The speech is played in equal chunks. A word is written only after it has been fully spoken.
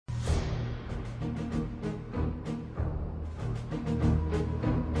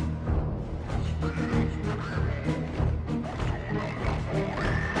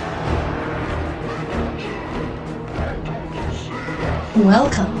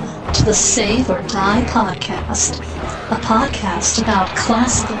Welcome to the Save or Die podcast, a podcast about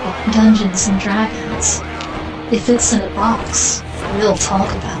classical Dungeons and Dragons. If it's in a box, we'll talk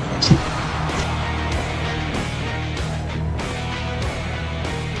about it.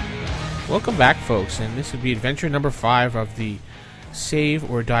 Welcome back, folks, and this would be adventure number 5 of the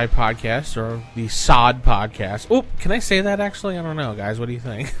Save or Die podcast, or the SOD podcast. Oh, can I say that, actually? I don't know, guys. What do you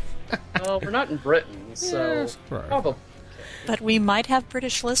think? Well, we're not in Britain, so Yes, right. probably. But we might have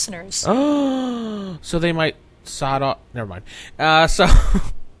British listeners. Oh, so they might sod off. Never mind. So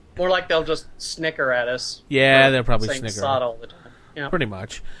More like they'll just snicker at us. yeah, for they'll probably saying snicker. sod all the time. Yeah. Pretty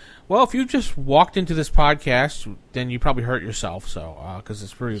much. Well, if you just walked into this podcast, then you probably hurt yourself, so because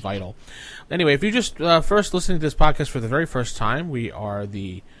it's pretty vital. Anyway, if you just first listening to this podcast for the very first time, we are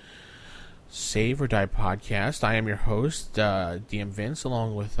the Save or Die podcast. I am your host, DM Vince,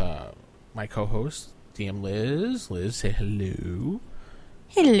 along with my co-host, DM Liz. Liz, say hello.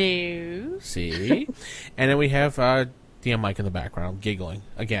 Hello. See? And then we have DM Mike in the background, giggling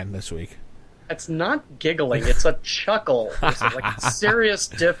again this week. It's not giggling, it's a chuckle. There's like a serious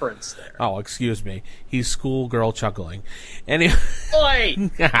difference there. Oh, excuse me. He's schoolgirl chuckling. Anyway, Oi!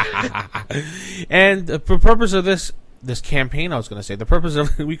 and the purpose of this campaign, I was going to say, the purpose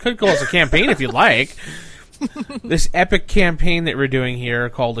of, we could call this a campaign if you'd like. This epic campaign that we're doing here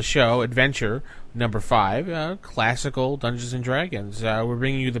called the show, Adventure number 5, classical Dungeons and Dragons. We're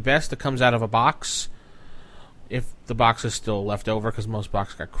bringing you the best that comes out of a box, if the box is still left over, because most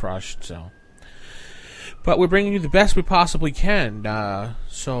boxes got crushed, so. But we're bringing you the best we possibly can,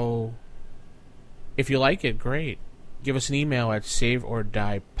 so if you like it, great. Give us an email at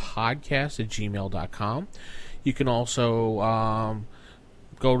saveordiepodcast@gmail.com. You can also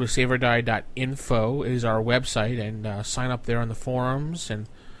go to saveordie.info is our website and sign up there on the forums, and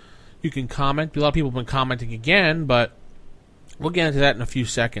you can comment. A lot of people have been commenting again, but we'll get into that in a few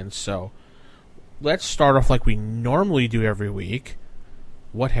seconds. So let's start off like we normally do every week.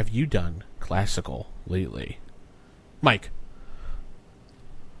 What have you done classical lately? Mike.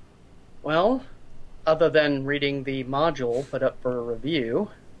 Well, other than reading the module put up for review,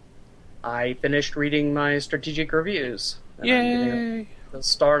 I finished reading my strategic reviews. And I'm Yay! gonna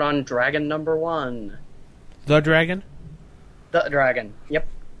start on Dragon number 1. The Dragon? The Dragon, yep.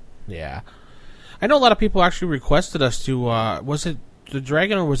 Yeah. I know a lot of people actually requested us to, was it the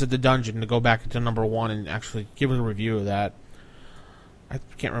Dragon or was it the Dungeon, to go back into number 1 and actually give a review of that. I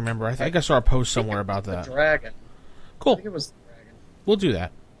can't remember. I think I saw a post somewhere about that. The Dragon. I Cool. think it was the Dragon. We'll do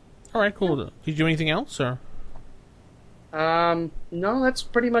that. All right, cool. Did you do anything else, or? No, that's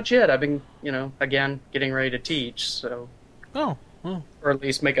pretty much it. I've been, again, getting ready to teach, so... Oh. Or at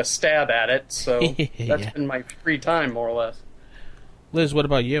least make a stab at it, so that's Yeah. been my free time, more or less. Liz, what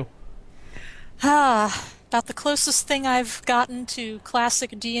about you? About the closest thing I've gotten to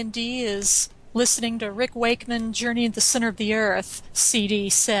classic D&D is listening to Rick Wakeman Journey to the Center of the Earth CD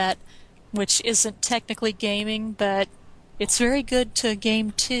set, which isn't technically gaming, but it's very good to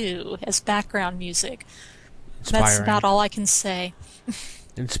game too as background music. Inspiring. That's about all I can say.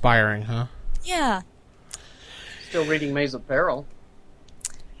 Inspiring, huh? Yeah. Still reading Maze of Peril.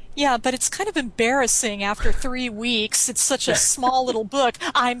 Yeah, but it's kind of embarrassing after 3 weeks. It's such a small little book.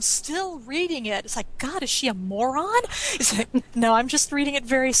 I'm still reading it. It's like, God, is she a moron? It's like, no, I'm just reading it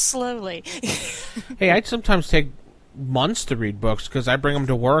very slowly. Hey, I sometimes take months to read books because I bring them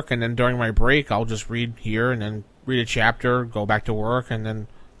to work, and then during my break, I'll just read here and then read a chapter, go back to work, and then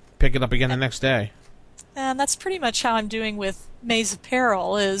pick it up again the next day. And that's pretty much how I'm doing with Maze of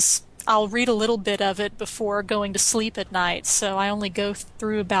Peril, is I'll read a little bit of it before going to sleep at night, so I only go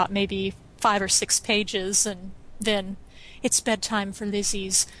through about maybe 5 or 6 pages, and then it's bedtime for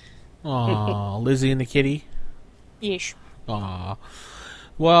Lizzie's. Aw, Lizzie and the kitty? Yeesh. Aw.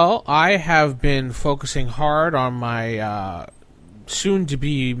 Well, I have been focusing hard on my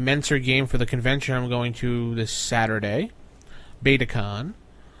soon-to-be Mentor game for the convention I'm going to this Saturday, BetaCon.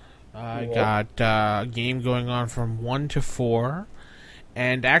 I got a game going on from 1 to 4.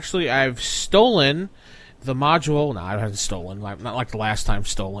 And actually, I've stolen the module. No, I haven't stolen. Not like the last time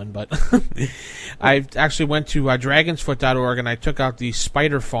stolen, but I actually went to dragonsfoot.org and I took out the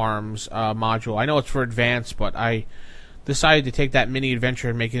Spider Farms module. I know it's for advanced, but I decided to take that mini adventure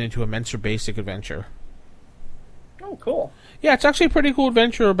and make it into a Mentor basic adventure. Oh, cool. Yeah, it's actually a pretty cool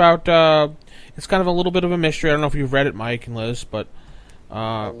adventure about... it's kind of a little bit of a mystery. I don't know if you've read it, Mike and Liz, but...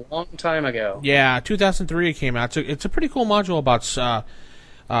 a long time ago. Yeah, 2003 it came out. It's a pretty cool module about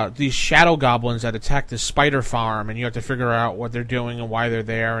these shadow goblins that attack this spider farm, and you have to figure out what they're doing and why they're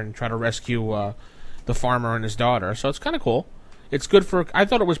there and try to rescue the farmer and his daughter. So it's kind of cool. It's good for... I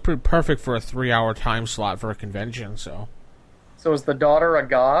thought it was pretty perfect for a 3-hour time slot for a convention, so... So is the daughter a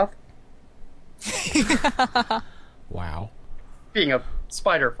goth? Wow. Being a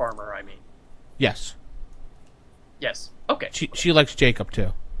spider farmer, I mean. Yes. Yes. Okay. She likes Jacob,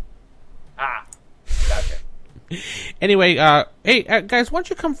 too. Ah. Gotcha. Anyway, hey, guys, why don't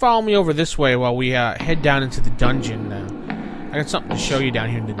you come follow me over this way while we head down into the dungeon. I got something to show you down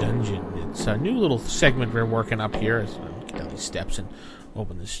here in the dungeon. It's a new little segment we're working up here. So I'll get down these steps and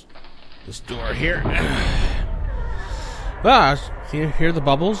open this door here. Hear the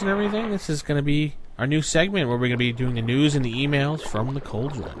bubbles and everything? This is going to be our new segment where we're going to be doing the news and the emails from the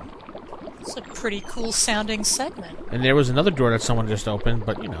cauldron. It's a pretty cool sounding segment. And there was another door that someone just opened,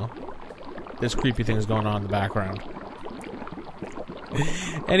 but, this creepy thing is going on in the background.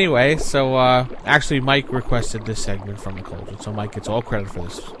 Anyway, so, actually Mike requested this segment from the cauldron, so Mike gets all credit for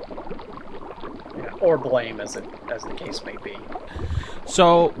this. Yeah, or blame, as the case may be.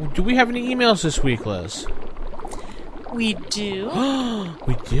 So, do we have any emails this week, Liz? We do.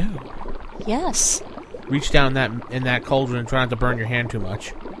 We do? Yes. Reach down in that cauldron and try not to burn your hand too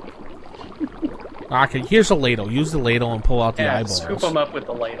much. Okay, here's a ladle. Use the ladle and pull out the eyeballs. Scoop them up with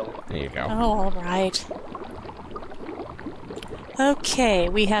the ladle. There you go. Oh, all right. Okay,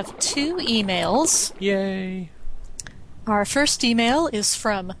 we have 2 emails. Yay. Our first email is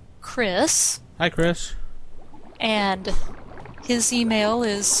from Chris. Hi, Chris. And his email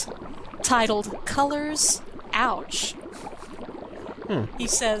is titled Colors Ouch. He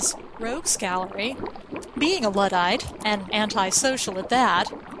says, Rogues Gallery, being a Luddite, and antisocial at that,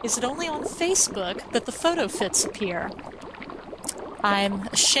 is it only on Facebook that the photo fits appear? I'm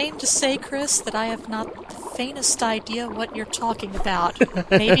ashamed to say, Chris, that I have not the faintest idea what you're talking about.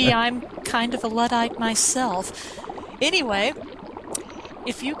 Maybe I'm kind of a Luddite myself. Anyway,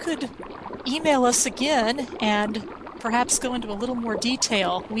 if you could email us again and perhaps go into a little more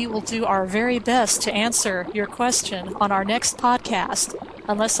detail, we will do our very best to answer your question on our next podcast,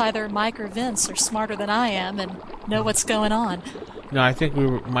 unless either Mike or Vince are smarter than I am and know what's going on. No, I think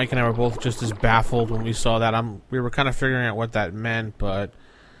Mike and I were both just as baffled when we saw that. We were kind of figuring out what that meant, but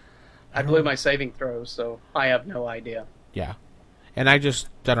I blew my saving throw, so I have no idea. Yeah. And I don't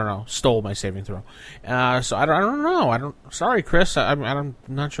know, stole my saving throw. So I don't know. Sorry, Chris. I'm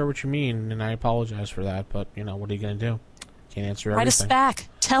not sure what you mean, and I apologize for that. But what are you gonna do? Can't answer everything. Write us back.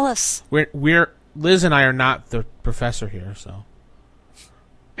 Tell us. We're Liz and I are not the professor here, so.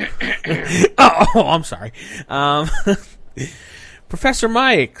 Oh, I'm sorry. Professor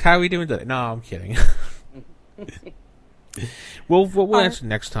Mike, how are we doing today? No, I'm kidding. We'll answer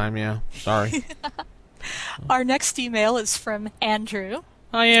next time. Yeah, sorry. Our next email is from Andrew.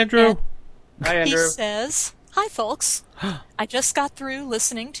 Hi, Andrew. Hi, Andrew. He says, "Hi, folks. I just got through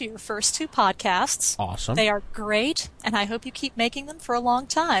listening to your first 2 podcasts. Awesome. They are great, and I hope you keep making them for a long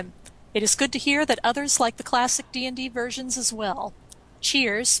time. It is good to hear that others like the classic D&D versions as well.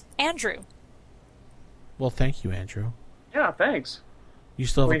 Cheers, Andrew." Well, thank you, Andrew. Yeah, thanks. You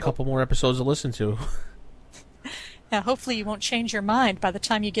still have a couple more episodes to listen to. Now, hopefully you won't change your mind by the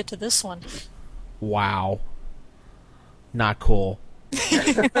time you get to this one. Wow. Not cool.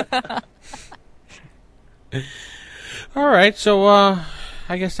 All right, so I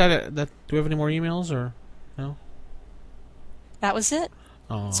guess that do we have any more emails or no? That was it.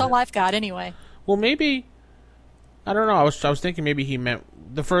 Oh. That's all I've got anyway. Well, maybe I don't know. I was thinking maybe he meant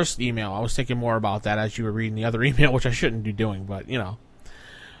the first email. I was thinking more about that as you were reading the other email, which I shouldn't be doing, but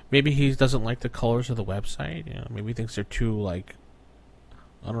maybe he doesn't like the colors of the website. Maybe he thinks they're too I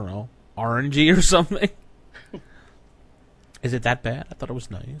don't know, orangey or something. Is it that bad? I thought it was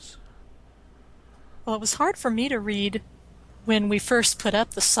nice. Well, it was hard for me to read when we first put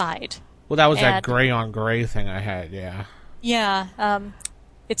up the site. Well, that was that gray on gray thing I had, yeah. Yeah,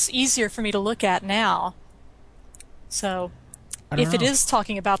 it's easier for me to look at now. So, if it is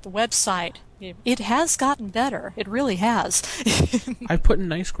talking about the website, it has gotten better. It really has. I put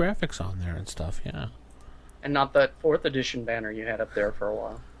nice graphics on there and stuff, yeah. And not that 4th edition banner you had up there for a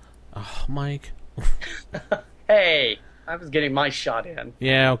while. Oh, Mike. Hey, I was getting my shot in.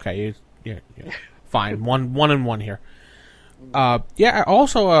 Yeah, okay. Yeah. Fine. One and one here. Yeah,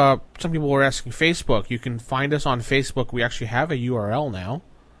 also, some people were asking Facebook. You can find us on Facebook. We actually have a URL now.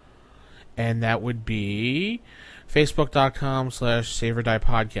 And that would be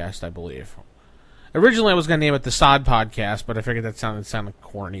facebook.com/SaveOrDiePodcast, I believe. Originally, I was going to name it the Sod Podcast, but I figured that sounded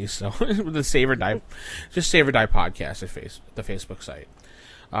corny, so the Save or Die Podcast at the Facebook site.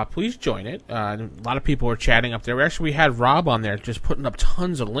 Please join it. A lot of people are chatting up there. We had Rob on there just putting up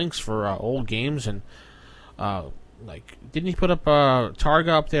tons of links for old games, and didn't he put up Targa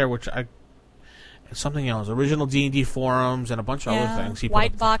up there, which something else. Original D&D forums and a bunch of other things. He put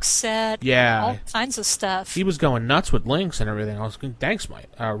white up. box set. Yeah. All kinds of stuff. He was going nuts with links and everything. I was going, thanks, Mike.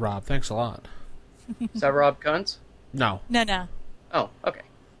 Rob. Thanks a lot. Is that Rob Kuntz? No. No. Oh, okay.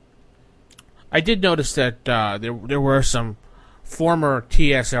 I did notice that there were some former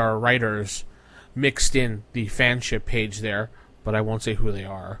TSR writers mixed in the fanship page there, but I won't say who they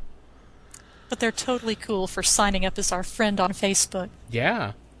are. But they're totally cool for signing up as our friend on Facebook. Yeah.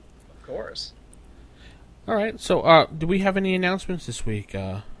 Of course. All right. So, do we have any announcements this week,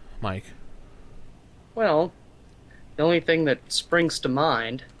 Mike? Well, the only thing that springs to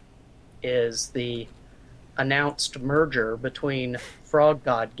mind is the announced merger between Frog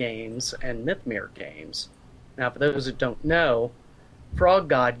God Games and Mythmere Games. Now, for those who don't know, Frog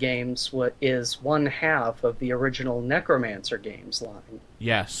God Games is one half of the original Necromancer Games line.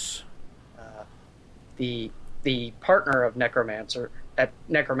 Yes. The partner of Necromancer,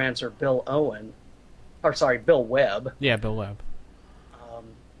 Bill Webb. Yeah, Bill Webb.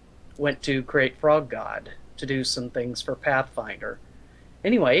 Went to create Frog God to do some things for Pathfinder.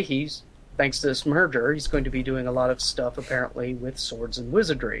 Anyway, thanks to this merger, he's going to be doing a lot of stuff apparently with Swords and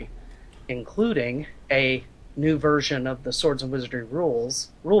Wizardry, including a new version of the Swords and Wizardry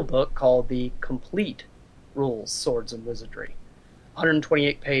rulebook called the Complete Rules Swords and Wizardry.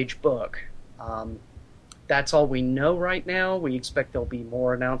 128-page book. That's all we know right now. We expect there'll be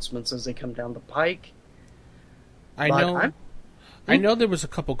more announcements as they come down the pike. I know there was a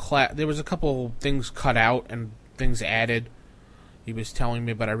couple things cut out and things added. He was telling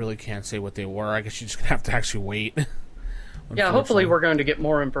me, but I really can't say what they were. I guess you're just gonna have to actually wait. Yeah, hopefully we're going to get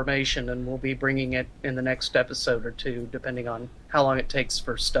more information, and we'll be bringing it in the next episode or two, depending on how long it takes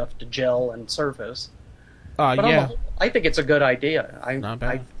for stuff to gel and surface. But yeah. I think it's a good idea. Not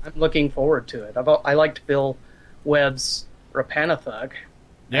bad. I'm looking forward to it. I liked Bill Webb's Rapanathuk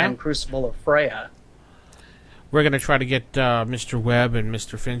and Crucible of Freya. We're going to try to get Mr. Webb and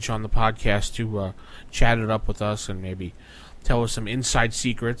Mr. Finch on the podcast to chat it up with us and maybe tell us some inside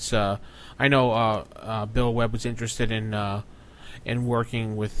secrets. I know Bill Webb was interested in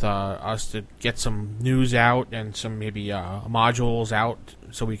working with us to get some news out and some maybe modules out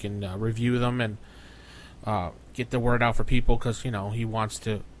so we can review them and get the word out for people, because he wants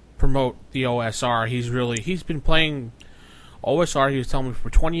to promote the OSR. He's been playing OSR. He was telling me for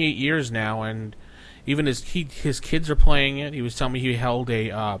 28 years now, and even his kids are playing it. He was telling me he held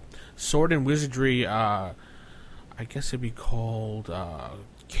a Sword and Wizardry. I guess it'd be called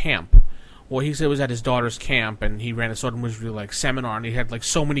camp. Well, he said it was at his daughter's camp, and he ran a Sword and Wizardry seminar, and he had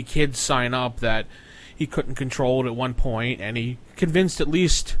so many kids sign up that he couldn't control it at one point, and he convinced at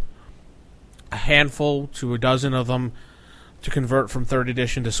least a handful to a dozen of them to convert from 3rd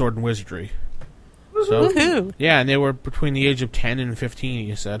edition to Sword and Wizardry. So, woohoo! Yeah, and they were between the age of 10 and 15,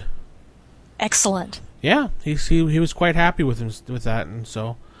 he said. Excellent. Yeah, he was quite happy with that, and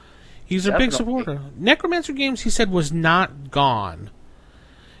so he's a big supporter. Necromancer Games, he said, was not gone.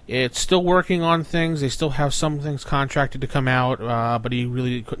 It's still working on things. They still have some things contracted to come out, but he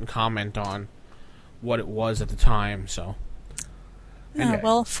really couldn't comment on what it was at the time, so... No,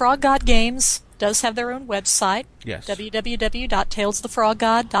 well, Frog God Games does have their own website. Yes.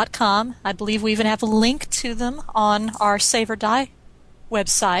 www.talesofthefroggod.com. I believe we even have a link to them on our Save or Die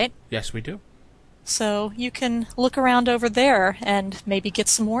website. Yes, we do. So you can look around over there and maybe get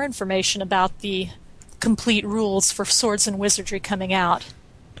some more information about the complete rules for Swords and Wizardry coming out.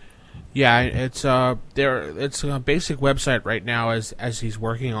 Yeah, it's a basic website right now as he's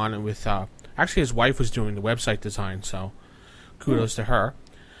working on it with actually his wife was doing the website design, so kudos to her.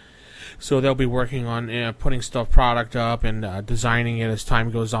 So they'll be working on putting product up and designing it as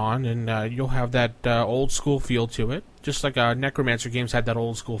time goes on, and you'll have that old school feel to it, just like Necromancer Games had that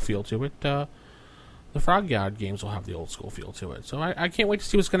old school feel to it. The Frog God Games will have the old school feel to it. So I can't wait to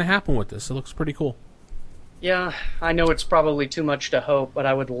see what's going to happen with this. It looks pretty cool. Yeah, I know it's probably too much to hope, but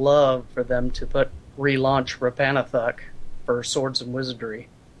I would love for them to relaunch Rapanathuk for Swords and Wizardry.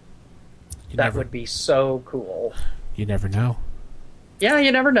 That would be so cool. You never know. Yeah,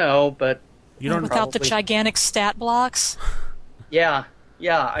 you never know, but... Without the gigantic stat blocks? Yeah,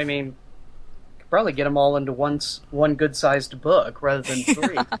 I mean, could probably get them all into one good-sized book rather than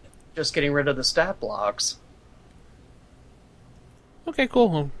 3. Just getting rid of the stat blocks. Okay,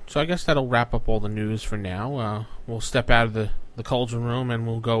 cool. So I guess that'll wrap up all the news for now. We'll step out of the cauldron room and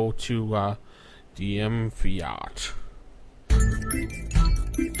we'll go to DM Fiat.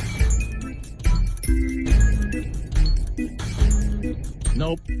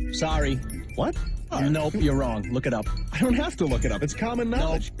 Nope. Sorry. What? Nope, you're wrong. Look it up. I don't have to look it up. It's common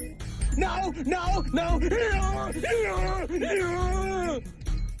knowledge. Nope. No!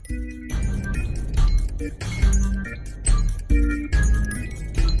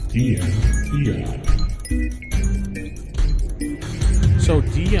 DM Fiat. So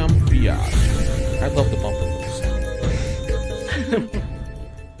DM Fiat. I'd love to bump into this.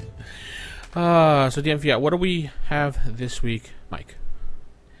 So DM Fiat, what do we have this week, Mike?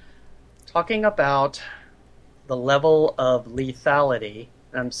 Talking about the level of lethality,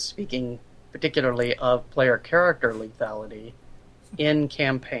 I'm speaking particularly of player character lethality in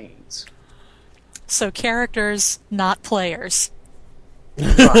campaigns. So characters, not players.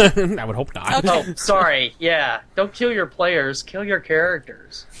 I would hope not. Oh, sorry. Yeah, don't kill your players. Kill your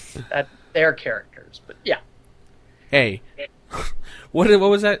characters. They're characters, but yeah. Hey, what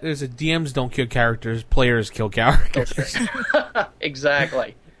was that? Is it DMs don't kill characters, players kill characters?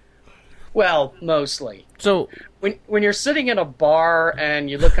 Exactly. Well, mostly. So when you're sitting in a bar and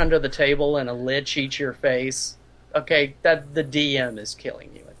you look under the table and a lich eats your face, okay, that the DM is killing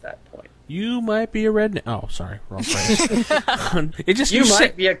you at that point. you might be a redneck. Oh, sorry, wrong phrase. It just You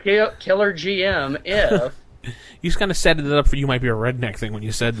might be a killer GM if. You just kind of set it up for you might be a redneck thing when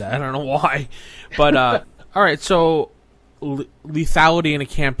you said that. I don't know why, but all right. So lethality in a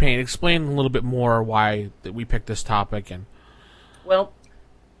campaign. Explain a little bit more why that we picked this topic and. Well,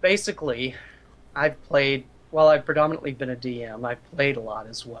 basically, I've predominantly been a DM, I've played a lot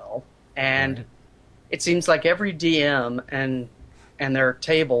as well. And Right. It seems like every DM and their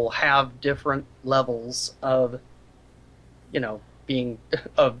table have different levels of,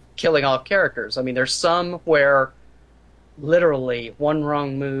 of killing off characters. I mean, there's some where literally one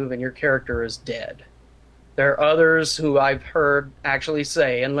wrong move and your character is dead. There are others who I've heard actually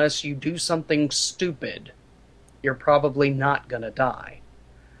say, unless you do something stupid, you're probably not going to die.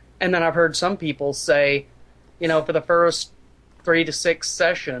 And then I've heard some people say, for the first 3 to 6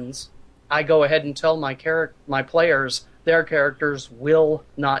 sessions, I go ahead and tell my players their characters will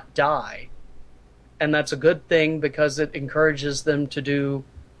not die. And that's a good thing because it encourages them to do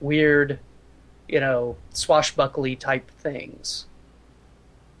weird, swashbuckly type things.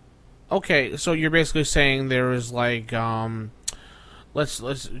 Okay, so you're basically saying there is like let's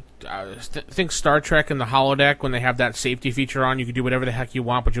think Star Trek in the holodeck when they have that safety feature on. You can do whatever the heck you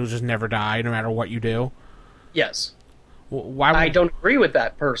want, but you'll just never die no matter what you do. Yes. Why? I don't agree with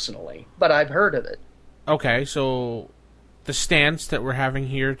that personally, but I've heard of it. Okay, so the stance that we're having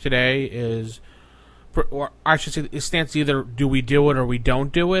here today is, or I should say, the stance either do we do it or we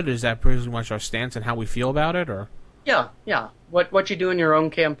don't do it. Is that pretty much our stance and how we feel about it, or? Yeah. What you do in your own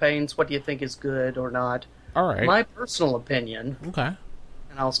campaigns? What do you think is good or not? All right. My personal opinion, Okay.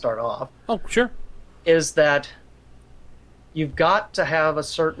 and I'll start off, Oh, sure. is that you've got to have a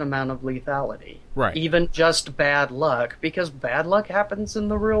certain amount of lethality. Right. Even just bad luck, because bad luck happens in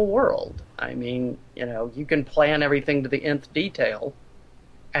the real world. I mean, you can plan everything to the nth detail,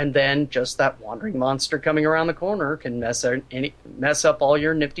 and then just that wandering monster coming around the corner can mess up all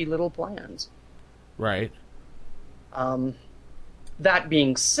your nifty little plans. Right. That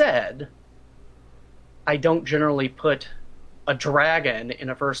being said, I don't generally put a dragon in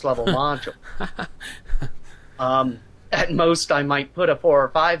a first level module. At most, I might put a 4 or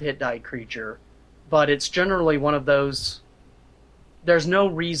 5 hit die creature, but it's generally one of those. There's no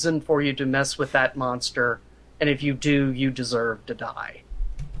reason for you to mess with that monster, and if you do, you deserve to die.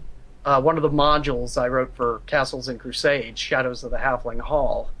 One of the modules I wrote for Castles and Crusades, Shadows of the Halfling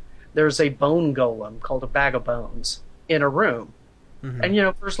Hall, there's a bone golem called a Bag of Bones in a room. Mm-hmm.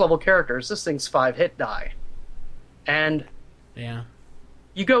 And, first level characters, this thing's 5 hit die. And Yeah.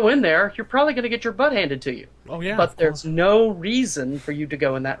 you go in there, you're probably going to get your butt handed to you. Oh, yeah. But of there's course. no reason for you to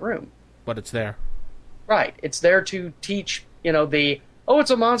go in that room. But it's there. Right. It's there to teach,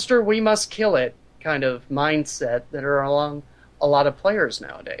 it's a monster, we must kill it kind of mindset that are along a lot of players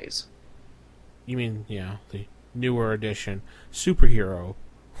nowadays. You mean, the newer edition superhero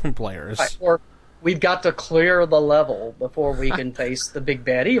players. Right. Or we've got to clear the level before we can face the big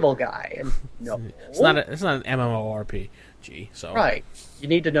bad evil guy. And no. It's not an MMORPG, so. Right. You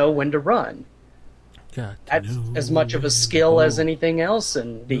need to know when to run. Got to That's know as much of a when skill to as go, anything else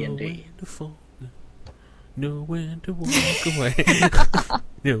in know D&D. when to fall, know when to walk away,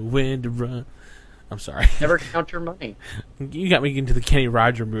 know when to run. I'm sorry. Never count your money. You got me into the Kenny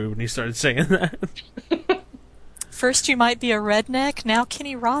Roger move when he started saying that. First you might be a redneck, now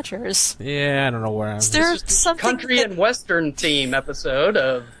Kenny Rogers. Yeah, I don't know where I'm. Is there This is the something country that- and western theme episode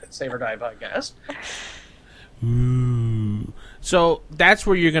of Saber Die Podcast. Ooh. So that's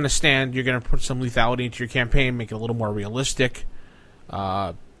where you're going to stand. You're going to put some lethality into your campaign, make it a little more realistic.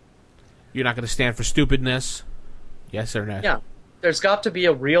 You're not going to stand for stupidness. Yes or no? Yeah, there's got to be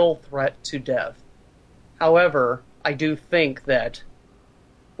a real threat to death. However, I do think that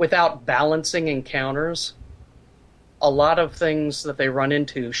without balancing encounters, a lot of things that they run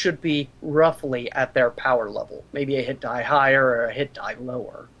into should be roughly at their power level. Maybe a hit die higher or a hit die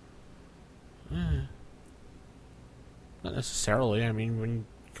lower. Not necessarily. I mean, when you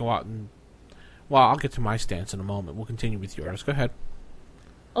go out and... Well, I'll get to my stance in a moment. We'll continue with yours. Go ahead.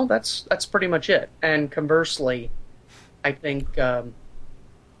 Oh, that's pretty much it. And conversely, I think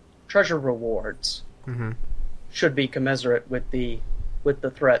treasure rewards should be commensurate with the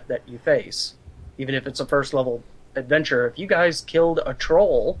threat that you face. Even if it's a first level adventure, if you guys killed a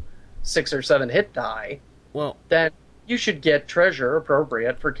troll 6 or 7 hit die, well, then you should get treasure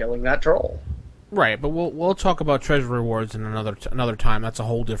appropriate for killing that troll. Right, but we'll talk about treasure rewards in another time. That's a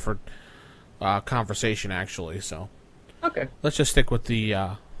whole different conversation, actually. So, okay, let's just stick with the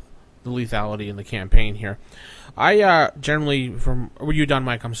lethality in the campaign here. I generally were you done,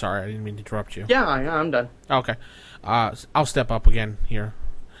 Mike? I'm sorry, I didn't mean to interrupt you. Yeah, I'm done. Okay, I'll step up again here.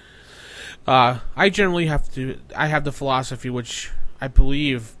 I generally I have the philosophy, which I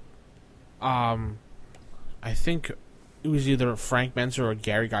believe, I think it was either Frank Menzer or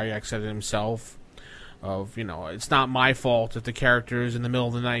Gary Gygax said it himself, of, it's not my fault if the characters in the middle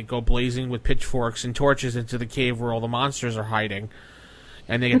of the night go blazing with pitchforks and torches into the cave where all the monsters are hiding,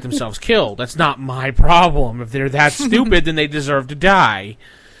 and they get themselves killed. That's not my problem. If they're that stupid, then they deserve to die.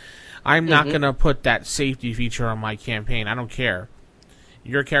 I'm not going to put that safety feature on my campaign. I don't care.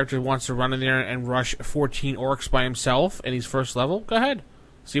 Your character wants to run in there and rush 14 orcs by himself, and he's first level. Go ahead,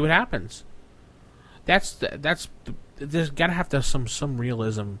 see what happens. There's got to have some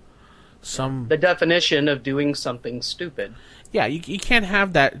realism, the definition of doing something stupid. Yeah, you can't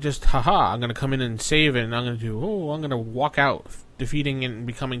have that just I'm going to come in and save it, and I'm going to walk out defeating and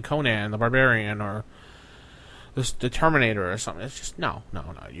becoming Conan the Barbarian or the Terminator or something. It's just no,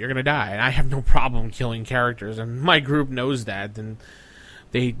 you're going to die, and I have no problem killing characters, and my group knows that, and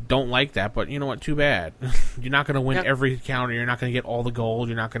they don't like that, but you know what? Too bad. You're not going to win every encounter. You're not going to get all the gold.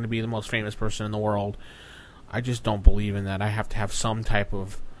 You're not going to be the most famous person in the world. I just don't believe in that. I have to have some type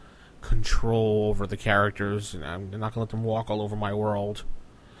of control over the characters, and I'm not going to let them walk all over my world.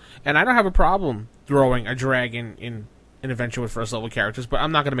 And I don't have a problem throwing a dragon in an adventure with first level characters, but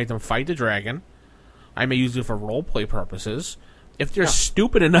I'm not going to make them fight the dragon. I may use it for roleplay purposes. If they're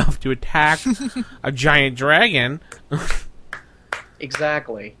stupid enough to attack a giant dragon...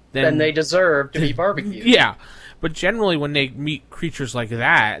 Exactly. Then they deserve to be barbecued. Yeah. But generally, when they meet creatures like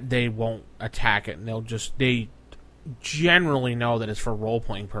that, they won't attack it, and they generally know that it's for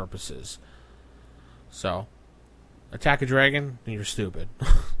role-playing purposes. So, attack a dragon, and you're stupid.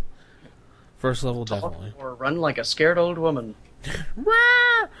 First level, definitely. Or run like a scared old woman.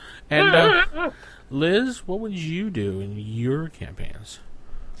 And, Liz, what would you do in your campaigns?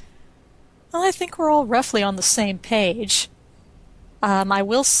 Well, I think we're all roughly on the same page. I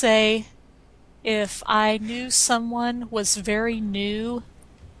will say, if I knew someone was very new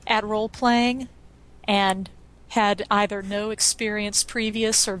at role-playing and had either no experience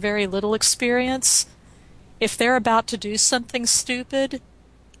previous or very little experience, if they're about to do something stupid,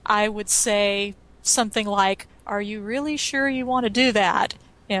 I would say something like, "Are you really sure you want to do that?"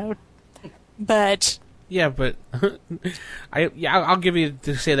 But... Yeah, but I'll give you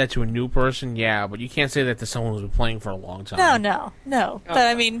to say that to a new person, but you can't say that to someone who's been playing for a long time. No. But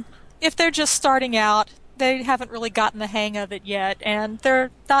I mean, if they're just starting out, they haven't really gotten the hang of it yet, and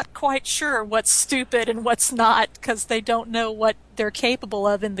they're not quite sure what's stupid and what's not because they don't know what they're capable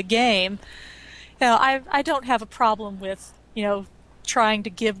of in the game. I don't have a problem with, trying to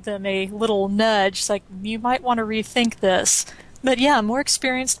give them a little nudge. It's like, you might want to rethink this. But yeah, more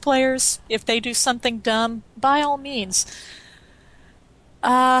experienced players, if they do something dumb, by all means.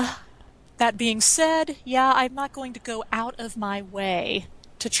 That being said, I'm not going to go out of my way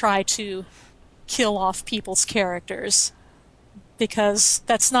to try to kill off people's characters. Because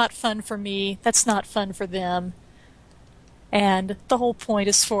that's not fun for me, that's not fun for them. And the whole point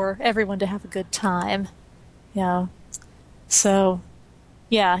is for everyone to have a good time. So,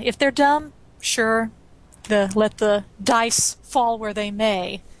 if they're dumb, sure. Let the dice fall where they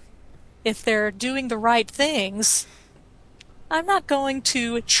may. If they're doing the right things, I'm not going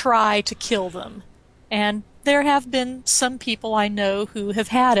to try to kill them. And there have been some people I know who have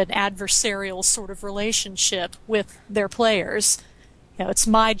had an adversarial sort of relationship with their players. It's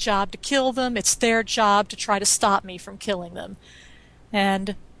my job to kill them, it's their job to try to stop me from killing them.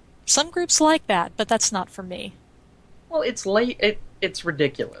 And some groups like that, but that's not for me. Well, it's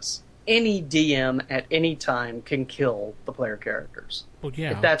ridiculous. Any DM at any time can kill the player characters. Well,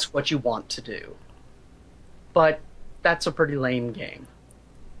 yeah. If that's what you want to do. But that's a pretty lame game.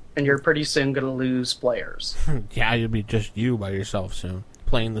 And you're pretty soon going to lose players. You'll be just you by yourself soon.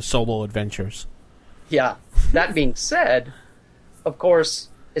 playing the solo adventures. Yeah. That being said, of course,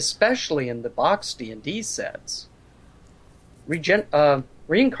 especially in the box D&D sets,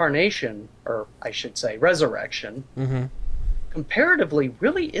 reincarnation, or I should say resurrection, comparatively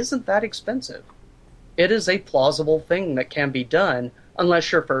really isn't that expensive. It is a plausible thing that can be done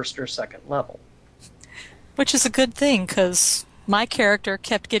unless you're first or second level. Which is a good thing, because my character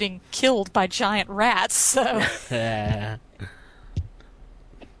kept getting killed by giant rats, so...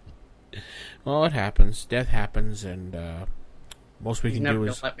 Well, it happens. Death happens, and most we can do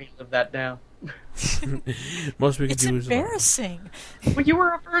is... Let me live that down. Most we can do is... It's embarrassing. Well, you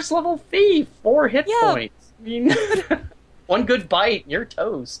were a first level thief. 4 hit points. I mean, one good bite and you're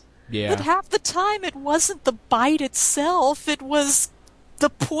toast. Yeah. But half the time it wasn't the bite itself, it was the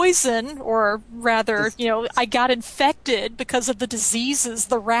poison, or rather, I got infected because of the diseases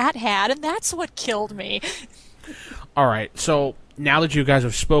the rat had, and that's what killed me. All right, so now that you guys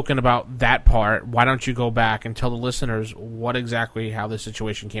have spoken about that part, why don't you go back and tell the listeners what exactly how this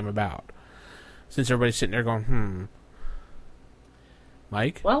situation came about? Since everybody's sitting there going,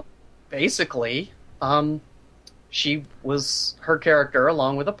 Mike? Well, basically, her character,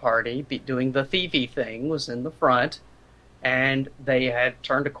 along with a party, doing the thiefy thing, was in the front, and they had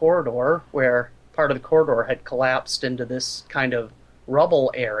turned a corridor where part of the corridor had collapsed into this kind of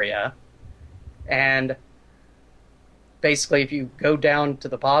rubble area, and basically if you go down to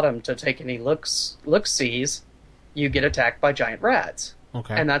the bottom to take any look-sees, you get attacked by giant rats.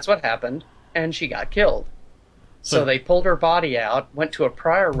 Okay. And that's what happened, and she got killed. So they pulled her body out, went to a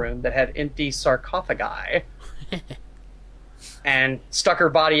prior room that had empty sarcophagi, and stuck her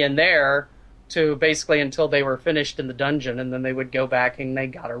body in there to basically until they were finished in the dungeon, and then they would go back and they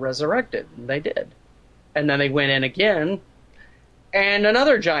got her resurrected, and they did. And then they went in again, and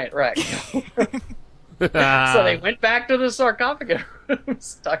another giant rat killed her. So they went back to the sarcophagus room,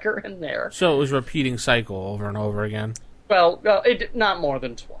 stuck her in there. So it was a repeating cycle over and over again? Well, not more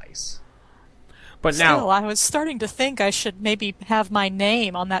than twice. But Still, now, I was starting to think I should maybe have my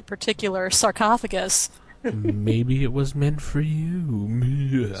name on that particular sarcophagus. maybe it was meant for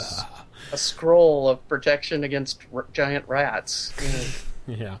you. A scroll of protection against giant rats.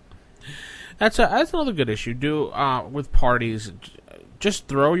 Yeah. That's another good issue. With parties, just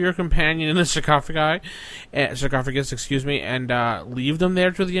throw your companion in the sarcophagus, and leave them there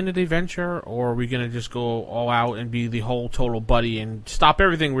till the end of the adventure, or are we going to just go all out and be the whole total buddy and stop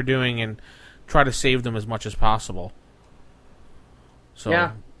everything we're doing and try to save them as much as possible? So,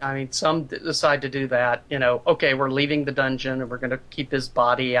 yeah, I mean, some decide to do that. Okay, we're leaving the dungeon and we're going to keep his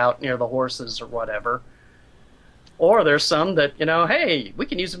body out near the horses or whatever. Or there's some that, hey, we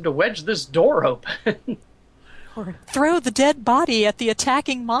can use him to wedge this door open. Or throw the dead body at the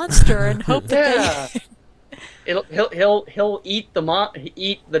attacking monster and hope that He'll eat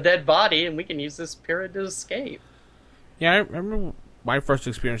the dead body, and we can use this period to escape. Yeah, I remember my first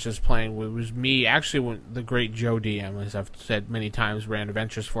experiences playing was me, actually, when the great Joe DM, as I've said many times, ran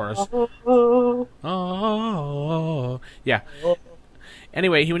adventures for us. Yeah.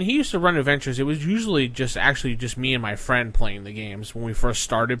 Anyway, when he used to run adventures, it was usually just me and my friend playing the games when we first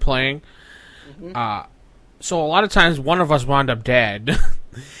started playing. Mm-hmm. So a lot of times one of us wound up dead,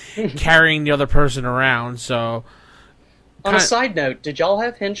 carrying the other person around. So, on a side note, did y'all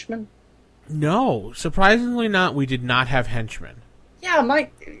have henchmen? No, surprisingly not. We did not have henchmen. Yeah,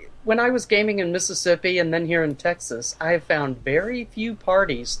 when I was gaming in Mississippi and then here in Texas, I have found very few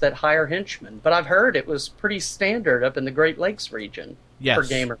parties that hire henchmen. But I've heard it was pretty standard up in the Great Lakes region for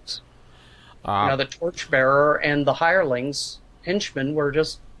gamers. The torchbearer and the hirelings, henchmen, were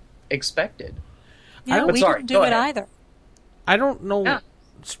just expected. Yeah, we didn't do it either. I don't know.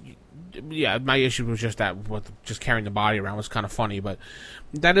 Yeah, my issue was just that with just carrying the body around was kind of funny, but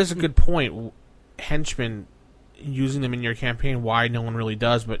that is a good point. Henchmen, using them in your campaign, why no one really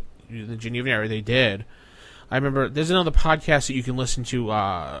does, but the Genevan area they did. I remember there's another podcast that you can listen to.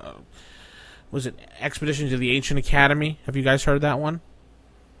 Was it Expedition to the Ancient Academy? Have you guys heard that one?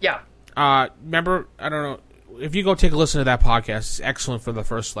 Yeah. Remember, I don't know if you go take a listen to that podcast. It's excellent for the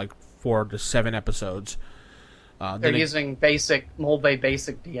first 4 to 7 episodes. They're using Moldbay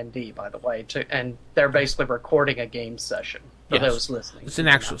Basic D&D, by the way, and they're basically recording a game session for those listening. It's an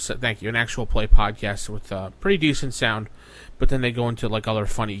actual play podcast with pretty decent sound, but then they go into other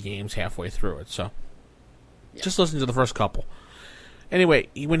funny games halfway through it. So just listen to the first couple. Anyway,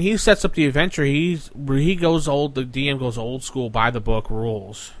 when he sets up the adventure, the DM goes old school, by the book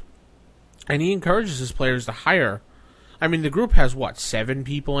rules, and he encourages his players to hire. I mean, the group has 7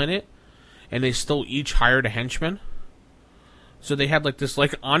 people in it, and they still each hired a henchman. So they had this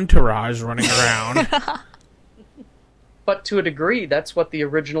entourage running around. But to a degree, that's what the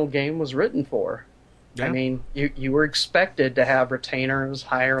original game was written for. Yeah. I mean, you were expected to have retainers,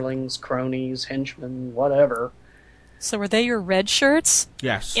 hirelings, cronies, henchmen, whatever. So were they your red shirts?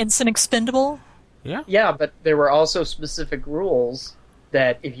 Yes. Instant expendable? Yeah. Yeah, but there were also specific rules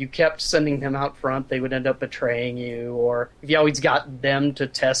that if you kept sending them out front, they would end up betraying you, or if you always got them to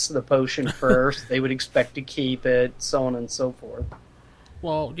test the potion first, they would expect to keep it, so on and so forth.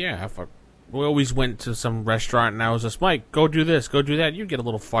 Well, yeah. We always went to some restaurant and I was just, Mike, go do this, go do that. You'd get a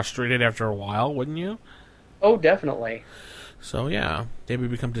little frustrated after a while, wouldn't you? Oh, definitely. So, yeah. They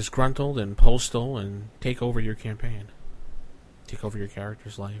would become disgruntled and postal and take over your campaign. Take over your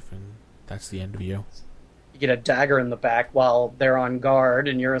character's life, and that's the end of you. You get a dagger in the back while they're on guard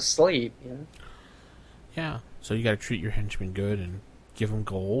and you're asleep. You know? Yeah. So you got to treat your henchmen good and give them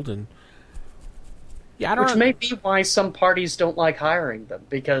gold and... Yeah, I don't Which may be why some parties don't like hiring them,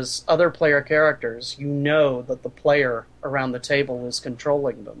 because other player characters, you know that the player around the table is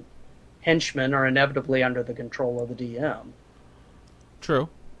controlling them. Henchmen are inevitably under the control of the DM. True.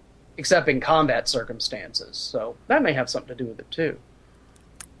 Except in combat circumstances, so that may have something to do with it too.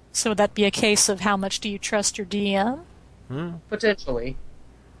 So would that be a case of how much do you trust your DM? Potentially.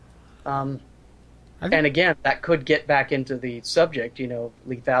 I think- And again, that could get back into the subject,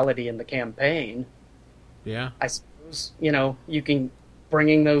 lethality in the campaign. Yeah. I suppose, you can,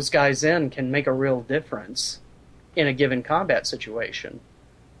 bringing those guys in can make a real difference in a given combat situation.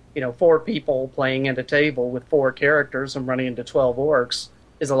 4 people playing at a table with 4 characters and running into 12 orcs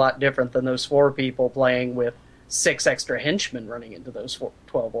is a lot different than those 4 people playing with 6 extra henchmen running into those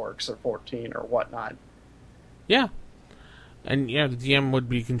 12 orcs or 14 or whatnot. Yeah. And, yeah, the DM would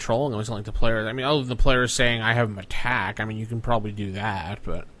be controlling them, like the player. I mean, other than the player saying, I have them attack, I mean, you can probably do that,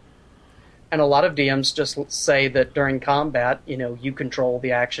 but... And a lot of DMs just say that during combat, you control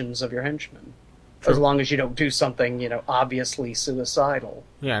the actions of your henchmen. True. As long as you don't do something, obviously suicidal.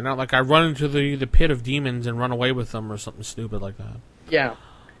 Yeah, not like I run into the pit of demons and run away with them or something stupid like that. Yeah.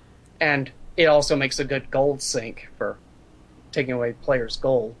 And it also makes a good gold sink for taking away players'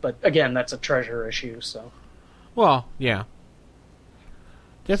 gold. But again, that's a treasure issue, so... Well, yeah.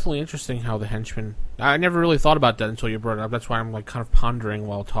 Definitely interesting how the henchmen... I never really thought about that until you brought it up. That's why I'm kind of pondering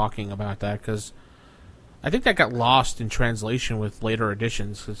while talking about that, because I think that got lost in translation with later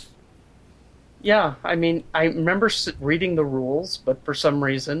editions. Yeah, I mean, I remember reading the rules, but for some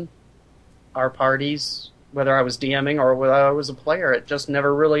reason, our parties, whether I was DMing or whether I was a player, it just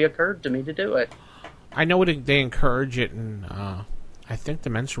never really occurred to me to do it. I know they encourage it, and I think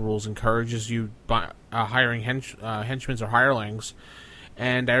the Mensa rules encourages you hiring henchmen or hirelings.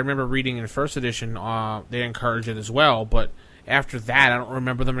 And I remember reading in first edition, they encourage it as well, but after that, I don't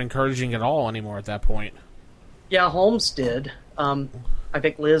remember them encouraging it at all anymore at that point. Yeah, Holmes did. I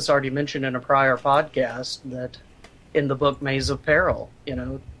think Liz already mentioned in a prior podcast that in the book Maze of Peril,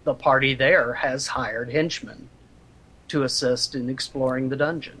 the party there has hired henchmen to assist in exploring the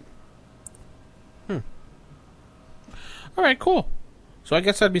dungeon. All right, cool. So I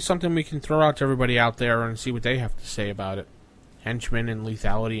guess that'd be something we can throw out to everybody out there and see what they have to say about it. Henchmen and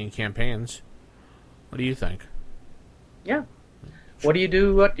lethality in campaigns. What do you think? Yeah. What do you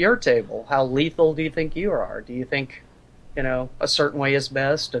do at your table? How lethal do you think you are? Do you think, a certain way is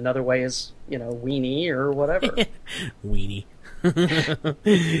best, another way is, weenie or whatever? Weenie.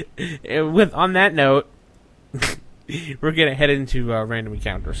 On that note, we're going to head into random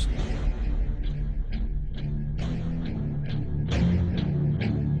encounters.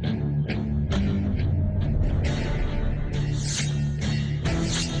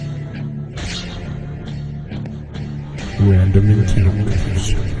 Random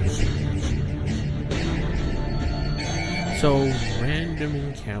encounters. So, random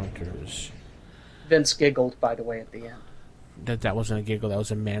encounters. Vince giggled, by the way, at the end. That wasn't a giggle, that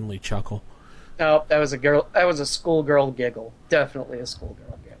was a manly chuckle. No, that was a schoolgirl giggle. Definitely a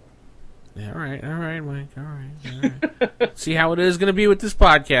schoolgirl giggle. Yeah, all right, Mike, all right. See how it is going to be with this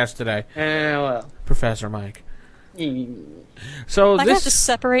podcast today. Well. Professor Mike. So I have to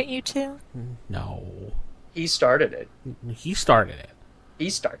separate you two? No. He started it. He started it. He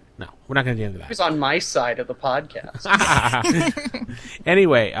started. No, we're not going to get into He that. was on my side of the podcast.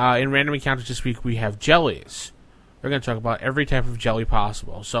 Anyway, in Random Encounters this week, we have jellies. We're going to talk about every type of jelly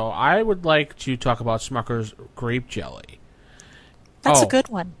possible. So I would like to talk about Smucker's grape jelly. That's a good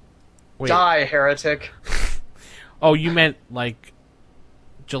one. Wait. Die, heretic. Oh, you meant like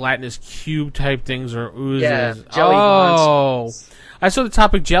gelatinous cube type things or oozes? Yeah, jelly monsters. I saw the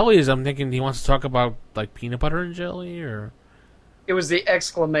topic jellies. I'm thinking he wants to talk about like peanut butter and jelly, or... It was the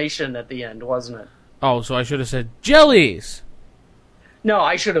exclamation at the end, wasn't it? Oh, so I should have said jellies. No,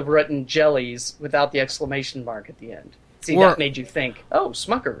 I should have written jellies without the exclamation mark at the end. See, Or- that made you think, oh,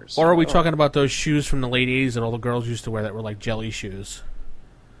 Smuckers. Or are we Oh. talking about those shoes from the late 80s that all the girls used to wear that were like jelly shoes?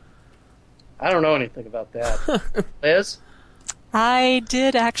 I don't know anything about that. Liz? I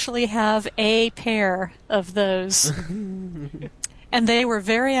did actually have a pair of those. And they were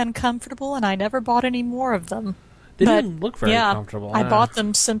very uncomfortable, and I never bought any more of them. They But, didn't look very yeah, comfortable. I bought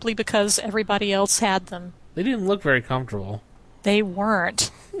them simply because everybody else had them. They didn't look very comfortable. They weren't.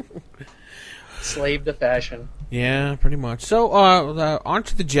 Slave to fashion. Yeah, pretty much. So, on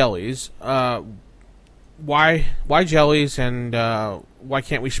to the jellies. Why jellies, and why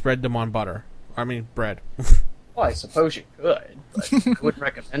can't we spread them on butter? I mean, bread. Well, I suppose you could, but I wouldn't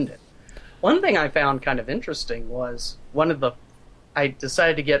recommend it. One thing I found kind of interesting was I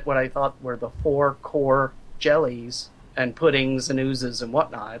decided to get what I thought were the 4 core jellies and puddings and oozes and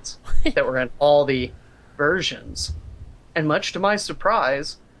whatnots that were in all the versions. And much to my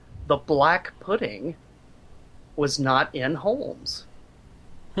surprise, the black pudding was not in Holmes.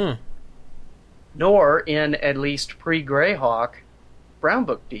 Nor in at least pre-Greyhawk Brown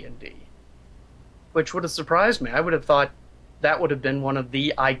Book D&D. Which would have surprised me. I would have thought that would have been one of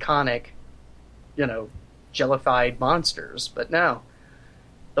the iconic, jellified monsters. But no.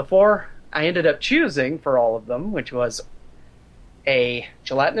 The 4 I ended up choosing for all of them, which was a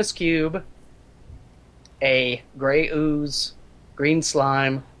gelatinous cube, a gray ooze, green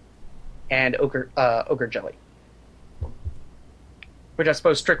slime, and ogre jelly. Which I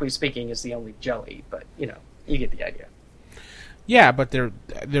suppose, strictly speaking, is the only jelly, but, you get the idea. Yeah, but they're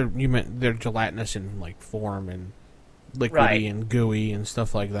gelatinous in like form and liquidy Right. and gooey and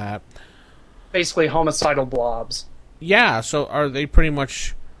stuff like that. Basically homicidal blobs. Yeah, so are they pretty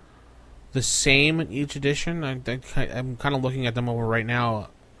much the same in each edition? I'm kind of looking at them over right now.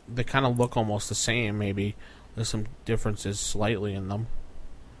 They kind of look almost the same. Maybe there's some differences slightly in them.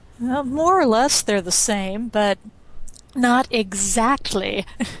 Well, more or less they're the same, but not exactly.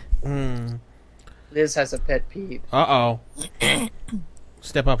 Liz has a pet peeve. Uh-oh.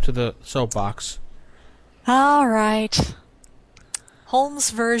 Step up to the soapbox. All right. Holmes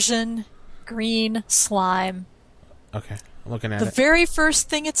version, green slime. Okay, I'm looking at The it. very first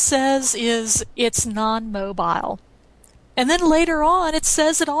thing it says is it's non-mobile. And then later on it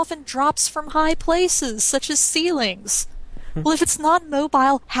says it often drops from high places, such as ceilings. Well, if it's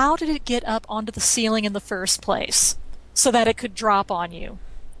non-mobile, how did it get up onto the ceiling in the first place? So that it could drop on you.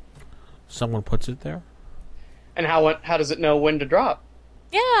 Someone puts it there? And how does it know when to drop?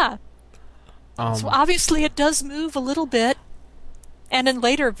 Yeah. So obviously it does move a little bit. And in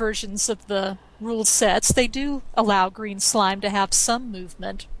later versions of the rule sets, they do allow green slime to have some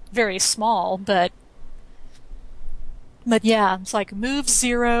movement. Very small, but yeah, it's like move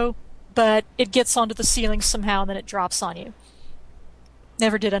 0, but it gets onto the ceiling somehow and then it drops on you.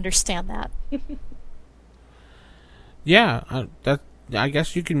 Never did understand that. Yeah, I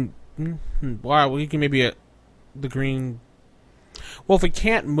guess you can. Well, you can maybe the green. Well, if it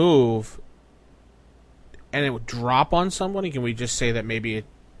can't move, and it would drop on somebody, can we just say that maybe it?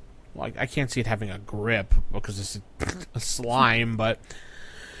 Well, I can't see it having a grip because it's a slime, but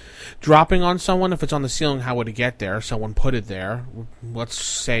dropping on someone, if it's on the ceiling, how would it get there? Someone put it there. Let's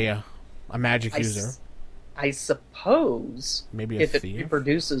say a magic user. I suppose Maybe a if it thief?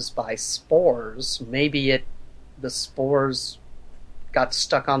 reproduces by spores, maybe the spores got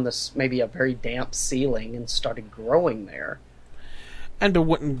stuck on maybe a very damp ceiling and started growing there. And it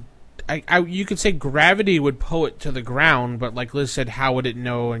wouldn't. You could say gravity would pull it to the ground, but like Liz said, how would it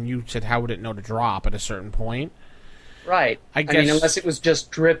know? And you said, how would it know to drop at a certain point? Right. I I guess- mean, unless it was just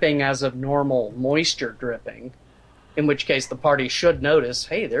dripping as of normal moisture dripping, in which case the party should notice,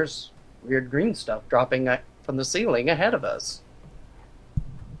 hey, there's weird green stuff dropping from the ceiling ahead of us.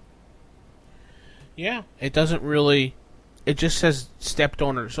 Yeah, it doesn't really. It just says stepped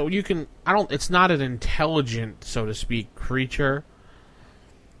on her, so you can. It's not an intelligent, so to speak, creature.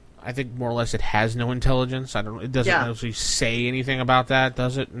 I think more or less it has no intelligence. It doesn't Yeah. actually say anything about that,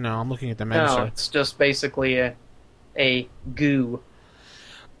 does it? No, I'm looking at the No, Mensa. it's just basically a goo.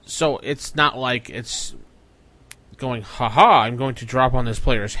 So it's not like it's going, haha, I'm going to drop on this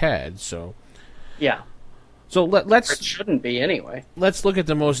player's head. So Yeah. So It let's shouldn't be anyway. look at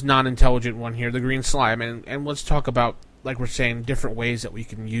the most non-intelligent one here, the green slime, and let's talk about, like we're saying, different ways that we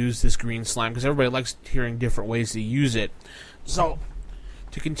can use this green slime, because everybody likes hearing different ways to use it. So,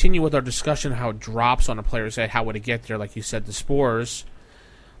 to continue with our discussion of how it drops on a player's head, how would it get there? Like you said, the spores,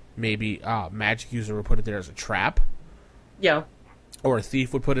 maybe magic user would put it there as a trap, Yeah. or a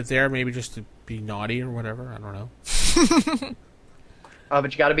thief would put it there, maybe just to be naughty or whatever, I don't know.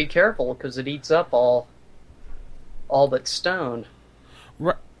 But you got to be careful because it eats up all but stone.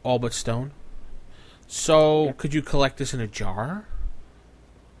 All but stone. So, could you collect this in a jar?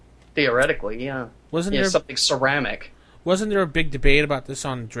 Theoretically, yeah. Wasn't Yeah, there something ceramic. wasn't there a big debate about this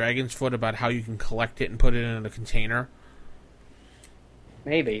on Dragon's Foot about how you can collect it and put it in a container?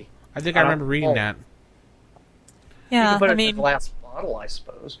 Maybe. I think I remember reading that. You Yeah, can put I it in a mean, glass bottle, I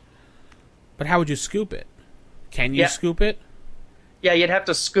suppose. But how would you scoop it? Can you Yeah. scoop it? Yeah, you'd have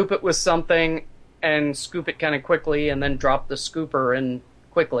to scoop it with something and scoop it kind of quickly and then drop the scooper in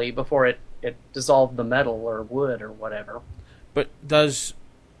quickly before it dissolved the metal or wood or whatever. But does...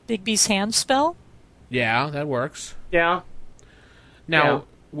 Bigby's hand spell? Yeah, that works. Yeah. Now,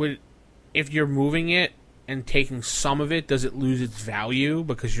 if you're moving it and taking some of it, does it lose its value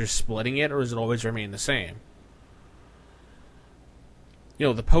because you're splitting it, or does it always remain the same? You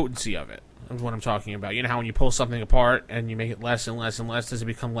know, the potency of it is what I'm talking about. You know how when you pull something apart and you make it less and less and less, does it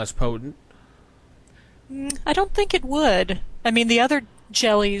become less potent? I don't think it would. I mean, the other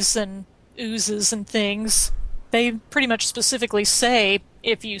jellies and oozes and things, they pretty much specifically say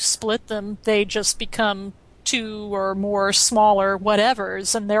if you split them, they just become 2 or more smaller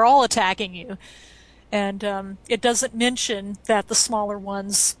whatevers, and they're all attacking you. And it doesn't mention that the smaller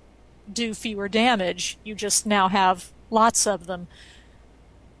ones do fewer damage. You just now have lots of them.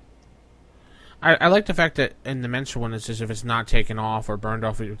 I like the fact that in the mental one it says if it's not taken off or burned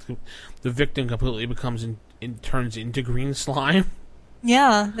off, the victim completely becomes turns into green slime.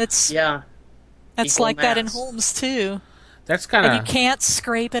 Yeah, that's Yeah. Equal like that in mass. Holmes too. That's kind And you of can't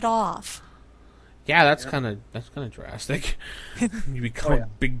scrape it off. yeah. That's kind of drastic. You become a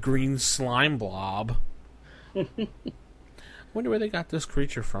big green slime blob. I wonder where they got this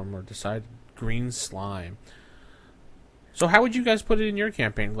creature from, or decided green slime. So how would you guys put it in your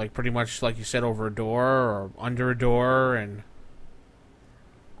campaign? Like pretty much like you said, over a door or under a door, and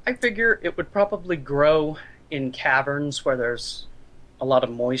I figure it would probably grow in caverns where there's a lot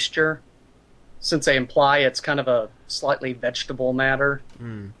of moisture, since they imply it's kind of a slightly vegetable matter.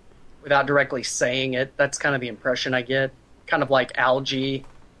 Without directly saying it, that's kind of the impression I get. Kind of like algae.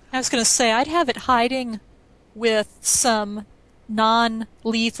 I was going to say, I'd have it hiding with some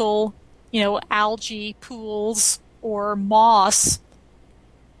non-lethal, algae pools or moss,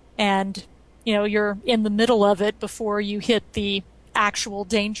 and, you're in the middle of it before you hit the actual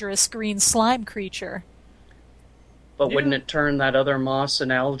dangerous green slime creature. But wouldn't it turn that other moss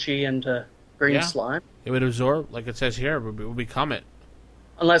and algae into green slime? it would absorb, like it says here, it would become it.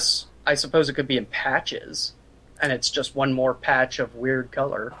 Unless, I suppose it could be in patches, and it's just one more patch of weird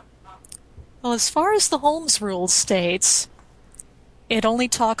color. Well, as far as the Holmes rule states, it only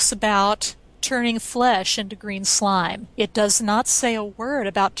talks about turning flesh into green slime. It does not say a word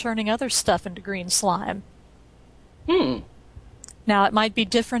about turning other stuff into green slime. Now, it might be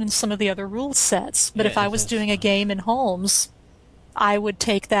different in some of the other rule sets, but if I was doing a game in Holmes, I would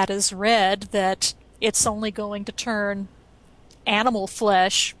take that as read that it's only going to turn animal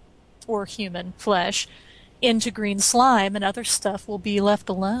flesh or human flesh into green slime, and other stuff will be left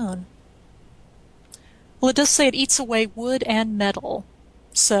alone. Well, it does say it eats away wood and metal,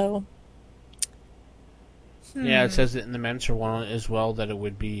 so... Yeah, it says it in the Mentor one as well that it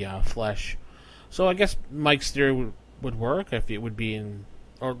would be flesh. So I guess Mike's theory would work if it would be in...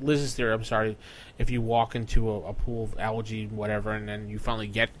 Or Liz's theory, I'm sorry. If you walk into a pool of algae, whatever, and then you finally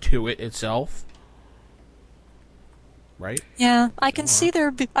get to it itself. Right? Yeah, I can see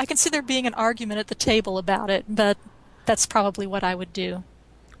there being an argument at the table about it, but that's probably what I would do.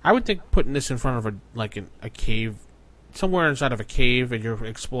 I would think putting this in front of a cave, somewhere inside of a cave, and you're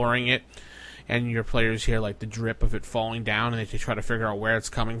exploring it, and your players hear like the drip of it falling down, and they try to figure out where it's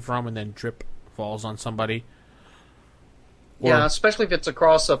coming from, and then drip falls on somebody. Yeah, especially if it's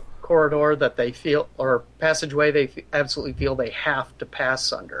across a corridor that they feel, or passageway they absolutely feel they have to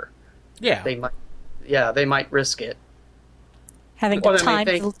pass under. Yeah, they might risk it. Having to time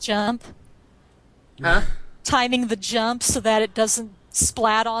the jump. Huh? Timing the jump so that it doesn't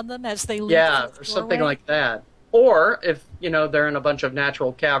splat on them as they leave. Yeah, or something like that. Or if, they're in a bunch of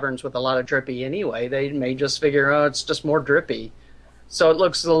natural caverns with a lot of drippy anyway, they may just figure, oh, it's just more drippy. So it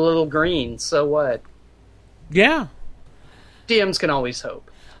looks a little green, so what? Yeah. DMs can always hope.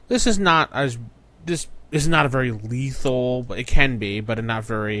 This is not a very lethal, but it can be, but a not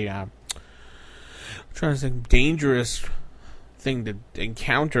very, I'm trying to think, dangerous thing to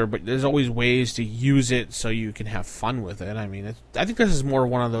encounter, but there's always ways to use it so you can have fun with it. I mean, I think this is more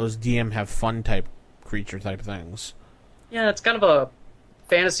one of those DM have fun type creature type things. Yeah, it's kind of a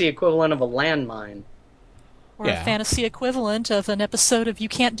fantasy equivalent of a landmine. Or a fantasy equivalent of an episode of You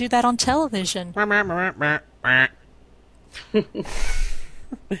Can't Do That on Television.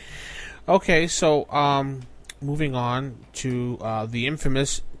 Okay, so moving on to the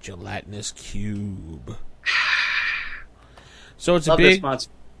infamous gelatinous cube. So it's Love a this big,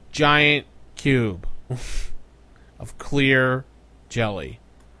 monster. giant cube of clear jelly.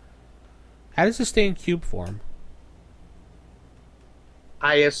 How does it stay in cube form?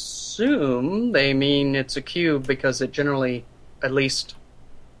 I assume they mean it's a cube because it generally, at least,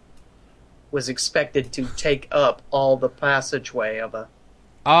 was expected to take up all the passageway of a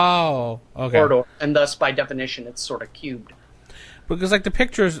Oh, okay. corridor, and thus, by definition, it's sort of cubed. Because like the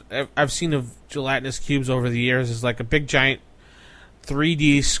pictures I've seen of gelatinous cubes over the years is like a big giant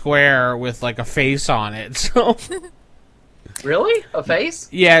 3D square with like a face on it. So Really? A face?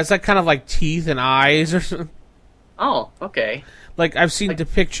 yeah, it's like kind of like teeth and eyes or something. Oh, okay. Like I've seen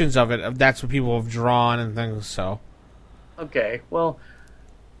depictions of it. That's what people have drawn and things. So Okay. Well,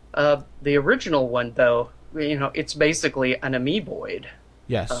 the original one, though, it's basically an amoeboid.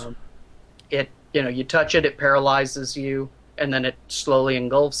 yes, You touch it, it paralyzes you, and then it slowly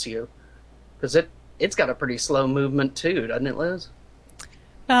engulfs you. Because it's got a pretty slow movement, too, doesn't it, Liz?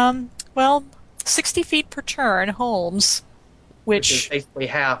 Well, 60 feet per turn, Holmes, Which is which, basically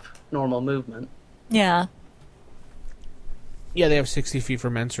half normal movement. yeah. yeah, they have 60 feet for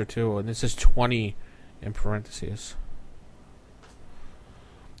Menser too, and this is 20 in parentheses.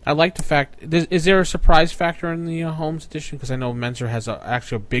 I like the fact. Is there a surprise factor in the Holmes edition? Because I know Menser has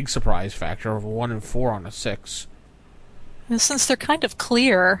actually a big surprise factor of 1 and 4 on a 6. And since they're kind of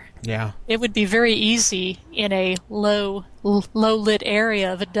clear, Yeah. it would be very easy in a low-lit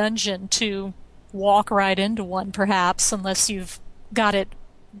area of a dungeon to walk right into one, perhaps, unless you've got it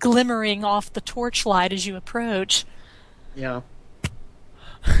glimmering off the torchlight as you approach. Yeah.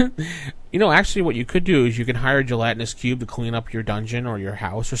 Actually, what you could do is you can hire a gelatinous cube to clean up your dungeon or your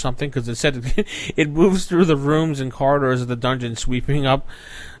house or something, because it said it moves through the rooms and corridors of the dungeon, sweeping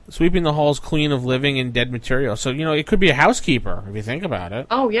the halls clean of living and dead material. So, it could be a housekeeper, if you think about it.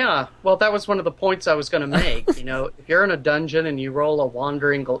 Oh, yeah. Well, that was one of the points I was going to make. If you're in a dungeon and you roll a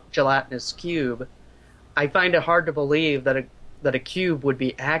wandering gelatinous cube, I find it hard to believe that a cube would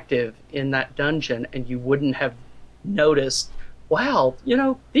be active in that dungeon and you wouldn't have noticed, wow,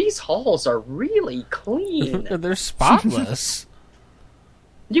 these halls are really clean. They're spotless.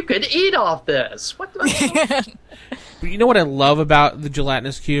 You could eat off this. What the... But you know what I love about the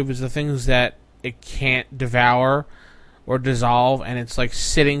gelatinous cube is the things that it can't devour or dissolve, and it's like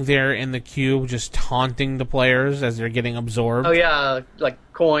sitting there in the cube just taunting the players as they're getting absorbed. Oh, yeah, like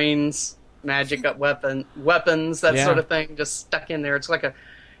coins, magic weapons, that Yeah. sort of thing, just stuck in there. It's like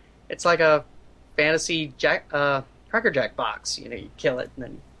a fantasy Cracker Jack box. You kill it and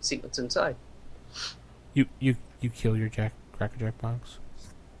then you see what's inside. You kill your Cracker Jack box?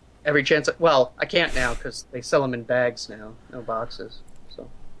 Every chance. Well, I can't now because they sell them in bags now, no boxes. So,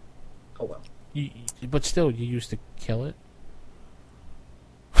 oh well. But still, you used to kill it?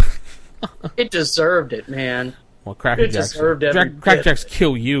 It deserved it, man. Well, Cracker It Jacks. deserved every Cracker bit. Jacks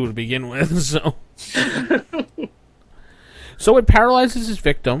kill you to begin with, so. So it paralyzes its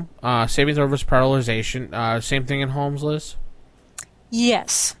victim. Saving throw versus paralyzation. Same thing in Holmes, Liz?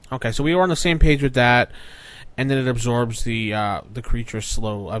 Yes. Okay, so we were on the same page with that, and then it absorbs the creature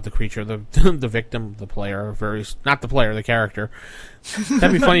the victim, the player, not the player, the character.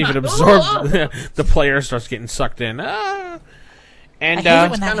 That'd be funny if it absorbs the player starts getting sucked in. And I hate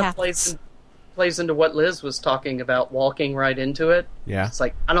it when that Kind of happens. plays into what Liz was talking about, walking right into it. yeah, It's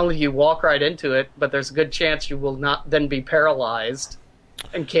like, not only do you walk right into it, but there's a good chance you will not then be paralyzed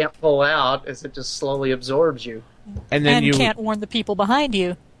and can't pull out as it just slowly absorbs you. and then you can't warn the people behind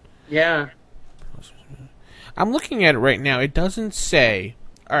you. Yeah. I'm looking at it right now. It doesn't say.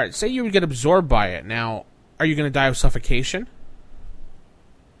 All right, say you would get absorbed by it. Now, are you going to die of suffocation?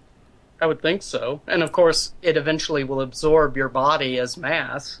 I would think so. And of course, it eventually will absorb your body as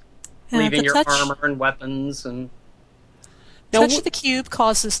mass, leaving the your touch- armor and weapons and... Now, Touch of the cube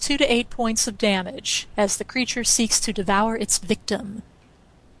causes 2 to 8 points of damage as the creature seeks to devour its victim,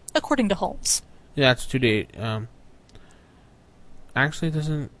 according to Holmes. Yeah, it's 2 to 8. Actually, it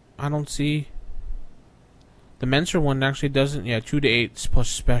doesn't. I don't see. The Menser one actually doesn't. Yeah, 2 to 8 plus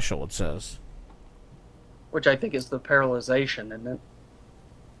special. It says. Which I think is the paralyzation, isn't it?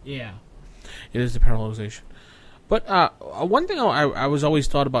 Yeah, it is the paralyzation. But one thing I was always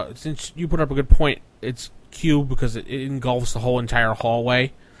thought about, since you put up a good point, it's cube because it engulfs the whole entire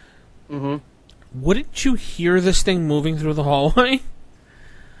hallway. Mm-hmm. Wouldn't you hear this thing moving through the hallway?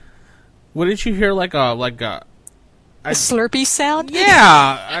 Wouldn't you hear like a A slurpy sound?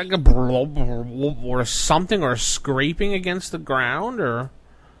 yeah, like a or something, or scraping against the ground, or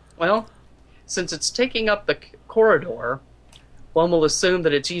Well, since it's taking up the corridor, one will assume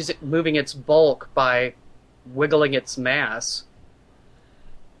that it's moving its bulk by wiggling its mass.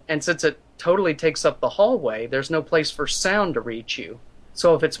 And since it totally takes up the hallway, there's no place for sound to reach you.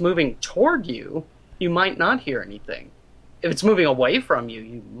 So if it's moving toward you, you might not hear anything. If it's moving away from you,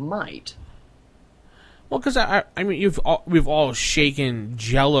 you might. Well, because I mean, we've all shaken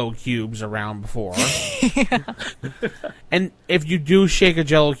Jello cubes around before, and if you do shake a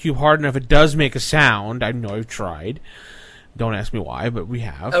Jello cube hard enough, it does make a sound. I know I've tried. Don't ask me why, but we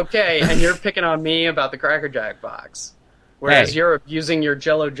have. Okay, and you're picking on me about the Cracker Jack box, whereas you're abusing your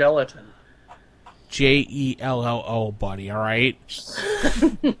Jello gelatin. Jello, buddy. All right.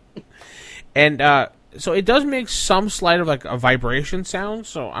 And so it does make some slight of like a vibration sound.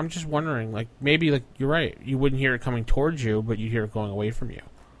 So I'm just wondering, like maybe like you're right, you wouldn't hear it coming towards you, but you hear it going away from you.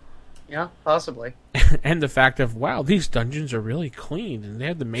 Yeah, possibly. And the fact of wow, these dungeons are really clean, and they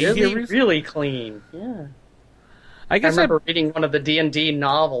have the main really clean. Yeah. I remember reading one of the D&D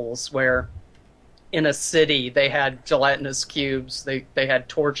novels where in a city they had gelatinous cubes. They had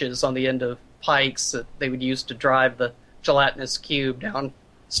torches on the end of pikes that they would use to drive the gelatinous cube down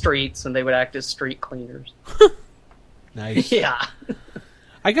streets, and they would act as street cleaners. Nice. Yeah.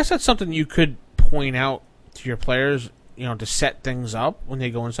 I guess that's something you could point out to your players, to set things up when they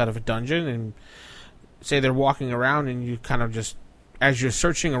go inside of a dungeon, and say they're walking around and you kind of just, as you're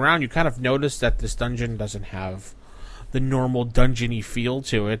searching around, you kind of notice that this dungeon doesn't have the normal dungeony feel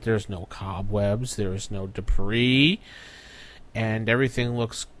to it. There's no cobwebs, there's no debris, and everything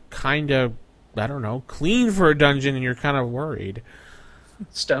looks kind of, I don't know, clean for a dungeon, and you're kind of worried.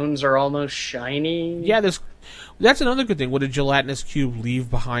 Stones are almost shiny. Yeah, that's another good thing. Would a gelatinous cube leave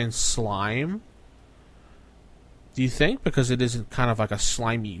behind slime? Do you think? Because it isn't kind of like a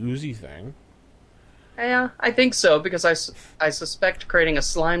slimy, oozy thing. Yeah, I think so, because I suspect creating a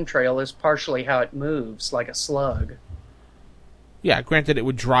slime trail is partially how it moves, like a slug. Yeah, granted it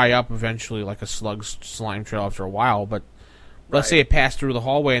would dry up eventually like a slug's slime trail after a while, but let's Right. say it passed through the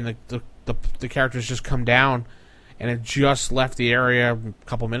hallway and the characters just come down and it just left the area a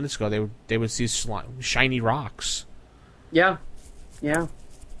couple minutes ago, they would see shiny rocks. Yeah. Yeah.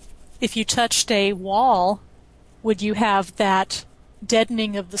 If you touched a wall, would you have that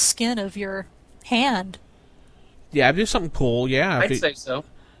deadening of the skin of your hand? Yeah, it'd be something cool, yeah. I'd say so.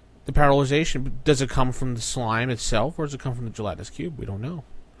 The paralyzation, does it come from the slime itself, or does it come from the gelatinous cube? We don't know.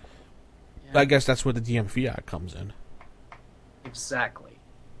 Yeah. I guess that's where the DM Fiat comes in. Exactly.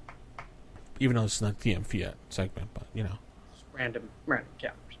 Even though it's not DM Fiat segment, but, Random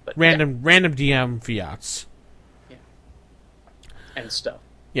counters. But Random DM Fiats. Yeah. And stuff.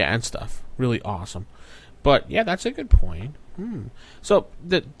 Yeah, and stuff. Really awesome. But, yeah, that's a good point. So,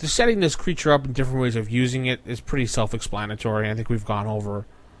 the setting this creature up in different ways of using it is pretty self-explanatory. I think we've gone over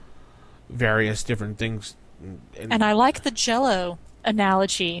various different things. And I like the Jello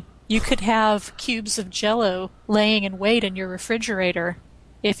analogy. You could have cubes of Jello laying in wait in your refrigerator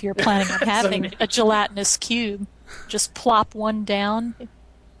if you're planning on having a gelatinous cube. Just plop one down.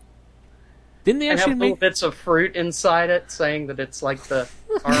 Didn't they And actually have little bits of fruit inside it, saying that it's like the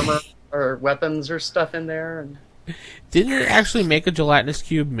armor or weapons or stuff in there. And Didn't they actually make a gelatinous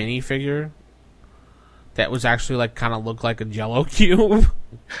cube minifigure that was actually like kind of looked like a Jello cube?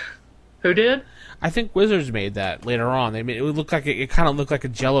 who did? I think Wizards made that later on. They made it would look like it kind of looked like a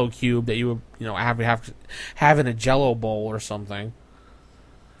Jello cube that you would have in a Jello bowl or something.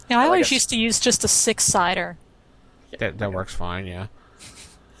 Now, I always used to use just a 6-sider. That works fine, yeah.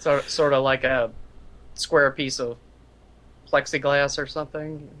 Sort of like a square piece of plexiglass or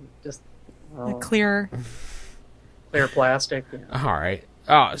something. Just A clear. clear plastic. Yeah. All right.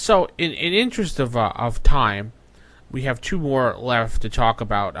 So in interest of time, we have two more left to talk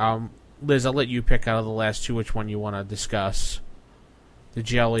about. Liz, I'll let you pick out of the last two which one you want to discuss: the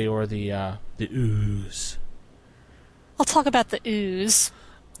jelly or the ooze. I'll talk about the ooze.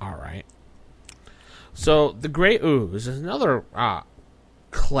 All right. So the gray ooze is another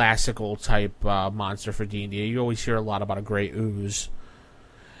classical type monster for D&D. You always hear a lot about a gray ooze.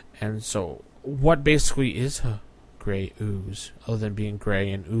 And so, what basically is a gray ooze, other than being gray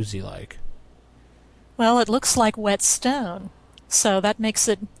and oozy-like? Well, it looks like wet stone, so that makes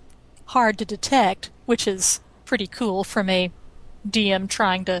it hard to detect, which is pretty cool from a DM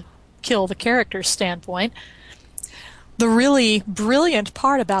trying to kill the character's standpoint. The really brilliant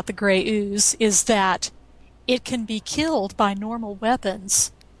part about the gray ooze is that it can be killed by normal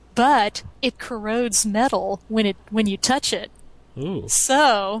weapons, but it corrodes metal when you touch it. Ooh.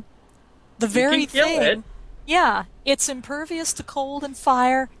 So, the very can kill thing... it. Yeah, it's impervious to cold and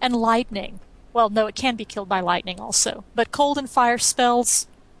fire and lightning. Well, no, it can be killed by lightning also, but cold and fire spells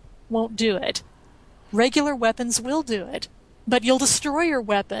won't do it. Regular weapons will do it, but you'll destroy your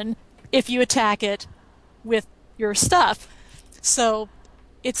weapon if you attack it with your stuff. So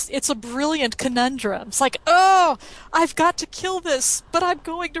it's a brilliant conundrum. It's like, oh, I've got to kill this, but I'm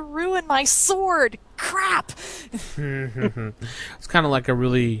going to ruin my sword. Crap! It's kind of like a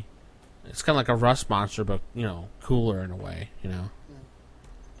rust monster, but cooler in a way.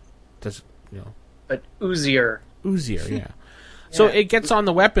 Does But oozier. Yeah. So it gets on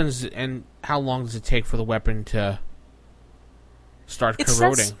the weapons, and how long does it take for the weapon to start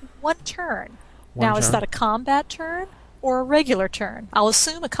corroding? Says one turn. One now, is turn? that a combat turn or a regular turn? I'll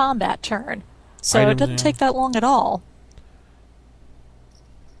assume a combat turn. So Items, it doesn't yeah. take that long at all.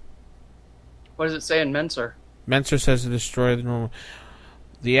 What does it say in Menser? Menser says to destroy the normal.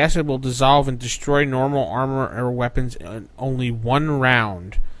 The acid will dissolve and destroy normal armor or weapons in only one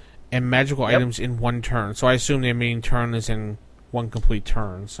round, and magical items in one turn. So I assume their main turn is in one complete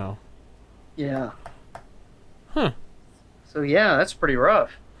turn. So. Yeah. Huh. So yeah, that's pretty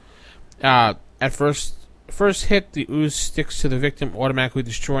rough. At first hit, the ooze sticks to the victim, automatically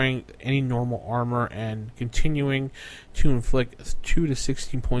destroying any normal armor and continuing to inflict 2 to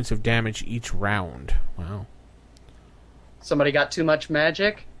 16 points of damage each round. Wow. Somebody got too much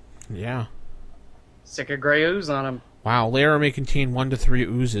magic? Yeah. Sick a gray ooze on him. Wow, layer may contain 1 to 3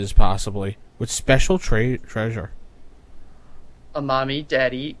 oozes, possibly, with special treasure. A mommy,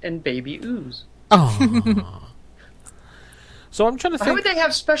 daddy, and baby ooze. Oh. So I'm trying to think. Why would they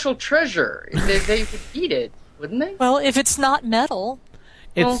have special treasure? They would eat it, wouldn't they? Well, if it's not metal,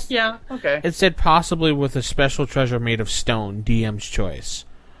 Yeah, okay. It said possibly with a special treasure made of stone, DM's choice.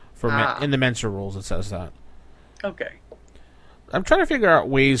 In the Mensa rules, it says that. Okay. I'm trying to figure out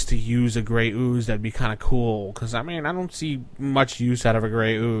ways to use a gray ooze that'd be kind of cool, because, I don't see much use out of a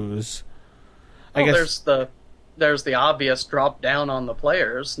gray ooze. I guess there's the obvious drop down on the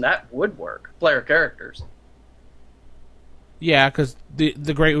players, and that would work. Player characters. Yeah, because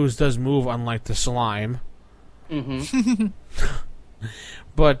the gray ooze does move, unlike the slime. Mm-hmm.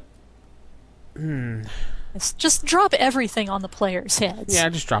 But, it's just drop everything on the players' heads. yeah,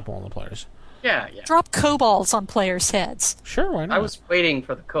 just drop all the players. Yeah. Drop kobolds on players' heads. Sure, why not? I was waiting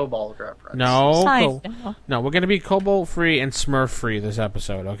for the kobold reference. No, we're going to be kobold-free and smurf-free this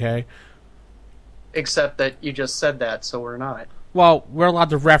episode, okay? Except that you just said that, so we're not. Well, we're allowed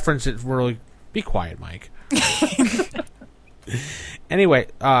to reference it really... Be quiet, Mike. Anyway,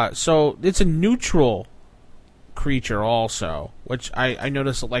 so it's a neutral creature also, which I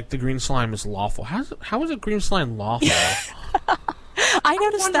noticed that, like, the green slime is lawful. How is a green slime lawful? I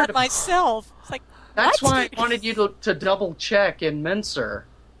noticed that myself. It's like, That's what? why I wanted you to double check in Menser,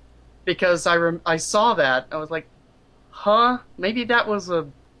 because I saw that. I was like, huh? Maybe that was a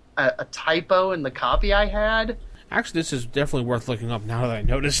typo in the copy I had. Actually, this is definitely worth looking up now that I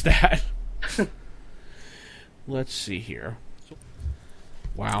noticed that. Let's see here.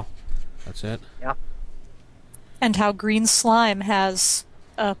 Wow. That's it? Yeah. And how green slime has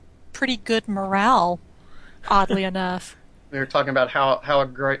a pretty good morale, oddly enough. We were talking about how a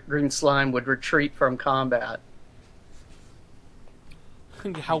green slime would retreat from combat.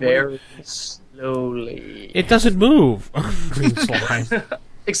 Very slowly. It doesn't move. Green slime.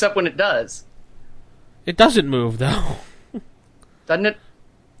 Except when it does. It doesn't move, though. Doesn't it?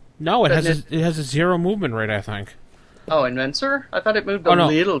 No, it has Doesn't a 0 movement rate, I think. Oh, in Menser? I thought it moved a no.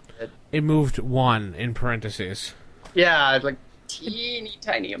 little bit. It moved 1 in parentheses. Yeah, like teeny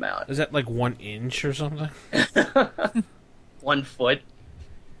tiny amount. Is that like 1 inch or something? 1 foot.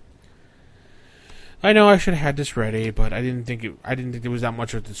 I know I should have had this ready, but I didn't think there was that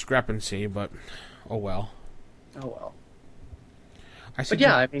much of a discrepancy. But oh well. Oh well. But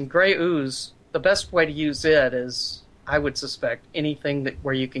yeah, I mean, gray ooze. The best way to use it is, I would suspect, anything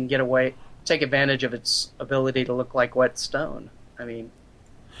where you can take advantage of its ability to look like wet stone. I mean,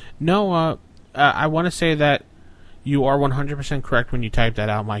 no. I want to say that you are 100% correct when you type that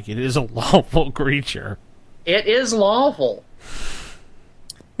out, Mike. It is a lawful creature. it is lawful.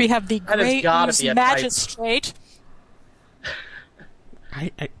 We have the That has Grey gotta Ooze be a Magistrate.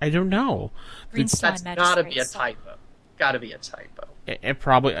 I don't know. Green slime That's magistrate. gotta be a typo. Gotta be a typo. It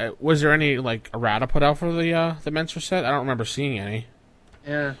probably was there any like errata put out for the Mentor set? I don't remember seeing any.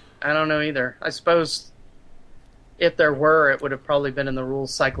 Yeah, I don't know either. I suppose if there were, it would have probably been in the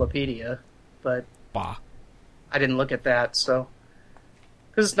rules cyclopedia, but Bah. I didn't look at that, so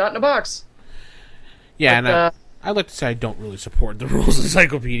because it's not in a box. Yeah, But, and I'd like to say I don't really support the rules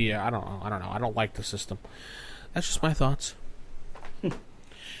encyclopedia. I don't know. I don't like the system. That's just my thoughts.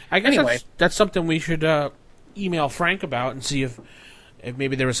 I guess Anyway. that's something we should email Frank about and see if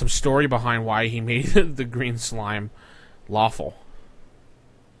maybe there was some story behind why he made the green slime lawful.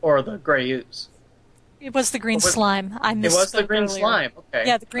 Or the gray ooze. It was the green slime. I missed It was the green earlier. slime. Okay.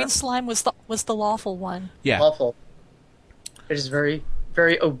 Yeah, the green slime was the lawful one. Yeah. Lawful. It is very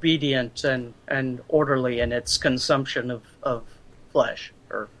very obedient and orderly in its consumption of flesh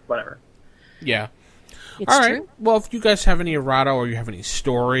or whatever. Yeah. It's All right. true. Well, if you guys have any errata or you have any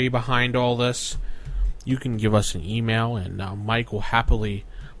story behind all this, you can give us an email, and Mike will happily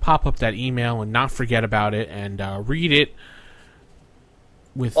pop up that email and not forget about it and read it.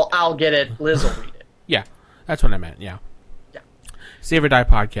 Well, I'll get it. Liz will read it. Yeah, that's what I meant. Yeah. Yeah. Save or Die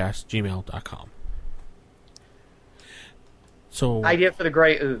Podcast, gmail.com. So, Idea for the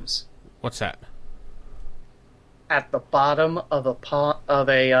gray ooze. what's that? At the bottom of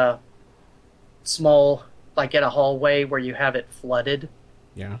a small, like in a hallway where you have it flooded,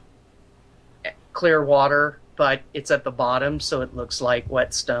 Yeah. clear water, but it's at the bottom, so it looks like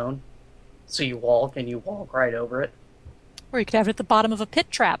wet stone. So you walk right over it. Or you could have it at the bottom of a pit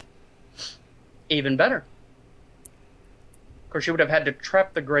trap. Even better. Of course, you would have had to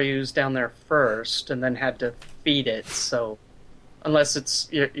trap the gray ooze down there first, and then had to feed it. So, unless it's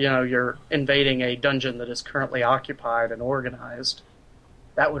you're invading a dungeon that is currently occupied and organized,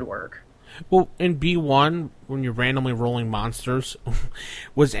 that would work. Well, in B1, when you're randomly rolling monsters,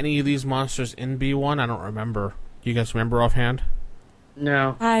 was any of these monsters in B1? I don't remember. Do you guys remember offhand?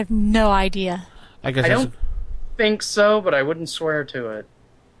 No, I have no idea. I guess I don't think so, but I wouldn't swear to it.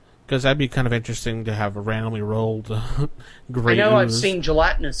 because that'd be kind of interesting to have a randomly rolled gray I know I've ooze. seen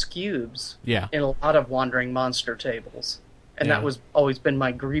gelatinous cubes Yeah. in a lot of wandering monster tables, and Yeah. that was always been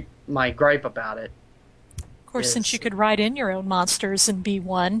my gripe about it. Of course, Yes. since you could write in your own monsters in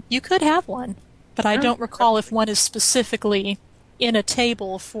B1, you could have one. But I Oh, don't recall if one is specifically in a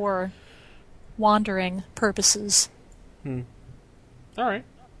table for wandering purposes. All right.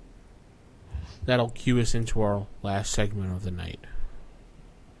 That'll cue us into our last segment of the night.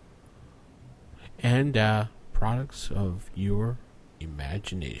 And products of your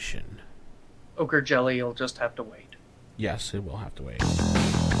imagination. Ochre jelly, you'll just have to wait. Yes, it will have to wait.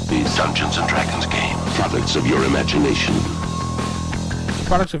 The Dungeons and Dragons game. Products of your imagination.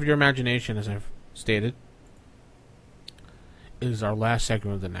 Products of your imagination, as I've stated, is our last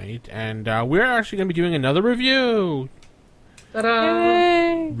segment of the night. And we're actually going to be doing another review.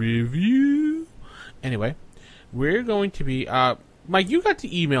 Ta-da! Review. Anyway, we're going to be... Mike, you got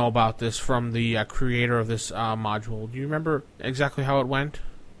the email about this from the creator of this module. Do you remember exactly how it went?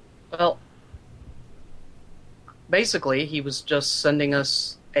 Well, basically, he was just sending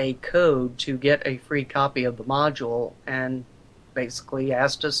us a code to get a free copy of the module, and basically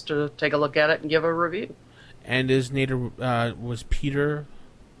asked us to take a look at it and give a review. And his name was Peter,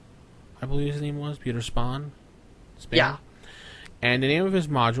 I believe his name was, Peter Spahn? Yeah. And the name of his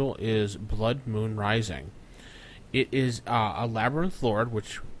module is Blood Moon Rising. It is a Labyrinth Lord,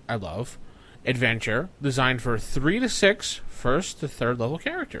 which I love, adventure, designed for 3 to 6 first to third level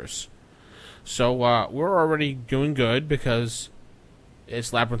characters. So we're already doing good because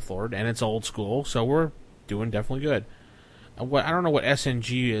it's Labyrinth Lord and it's old school, so we're doing definitely good. I don't know what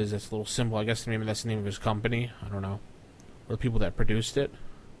SNG is. That's a little symbol. I guess maybe that's the name of his company. I don't know. Or the people that produced it.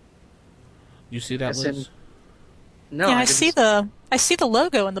 You see that, Liz? No, yeah, I I see the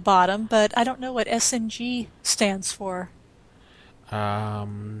logo in the bottom, but I don't know what SNG stands for. I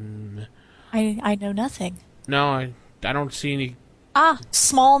know nothing. No, I don't see any.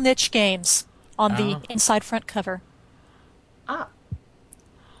 Small niche games on the inside front cover.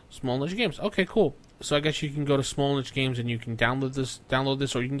 Small Niche Games. Okay, cool. So I guess you can go to Small Niche Games and you can download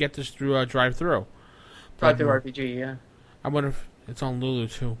this, or you can get this through Drive-Thru. Drive-Thru RPG, yeah. I wonder if it's on Lulu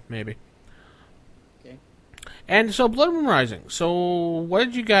too, maybe. Okay. And so Blood Moon Rising. So what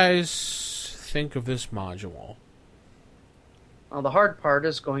did you guys think of this module? Well, the hard part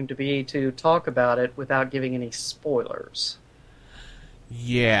is going to be to talk about it without giving any spoilers.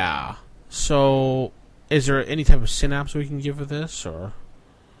 Yeah. So is there any type of synapse we can give of this, or?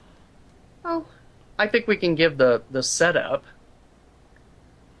 Well, I think we can give the setup,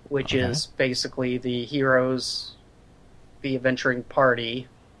 which Okay. is basically the heroes, the adventuring party,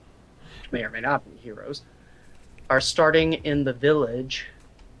 which may or may not be heroes, are starting in the village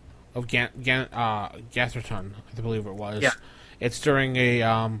Of Gatherton, I believe it was. Yeah. It's during a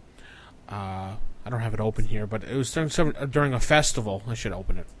I don't have it open here, but it was during a festival. I should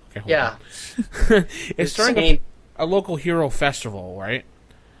open it. Okay, hold Yeah. on. It's during Saint, a local hero festival, right?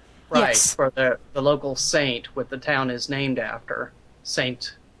 right, Yes. for the local saint, what the town is named after,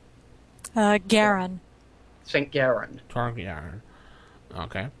 Saint Garen. Garin. Targaryen.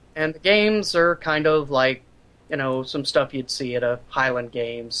 Okay. And the games are kind of like, some stuff you'd see at a Highland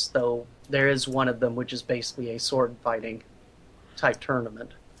Games, though there is one of them which is basically a sword fighting type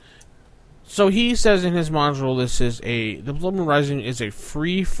tournament. So he says in his module, the Blood Moon Rising is a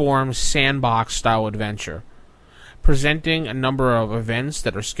free-form sandbox style adventure. presenting a number of events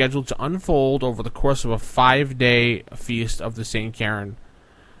that are scheduled to unfold over the course of a 5-day feast of the St. Karen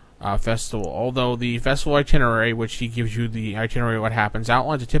festival. Although the festival itinerary, which he gives you the itinerary of what happens,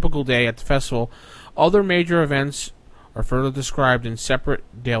 outlines a typical day at the festival, other major events are further described in separate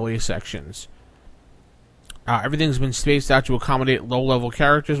daily sections. Everything's been spaced out to accommodate low-level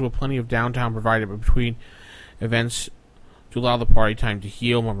characters, with plenty of downtime provided between events to allow the party time to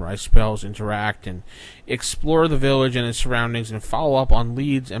heal, memorize spells, interact, and explore the village and its surroundings, and follow up on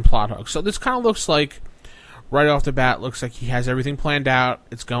leads and plot hooks. So this kind of looks like, right off the bat, looks like he has everything planned out.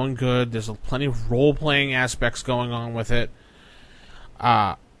 It's going good. There's plenty of role-playing aspects going on with it.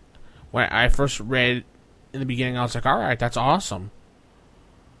 When I first read in the beginning, I was like, all right, that's awesome.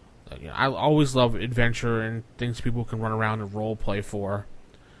 I always love adventure and things people can run around and role play for.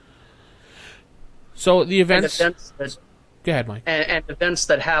 So the events go ahead, Mike. And events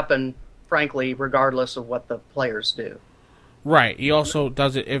that happen, frankly, regardless of what the players do. Right. He also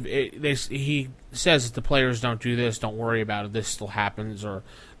does it he says if the players don't do this, don't worry about it. This still happens, or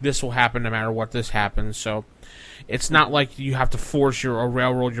this will happen no matter what this happens. So it's not like you have to force or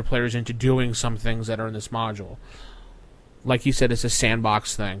railroad your players into doing some things that are in this module. Like he said, it's a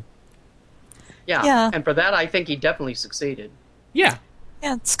sandbox thing. Yeah. And for that, I think he definitely succeeded. Yeah.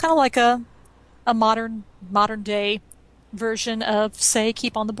 Yeah, it's kind of like a modern day version of, say,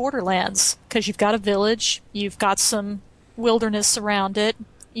 Keep on the Borderlands, because you've got a village, you've got some wilderness around it,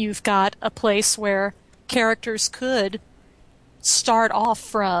 you've got a place where characters could start off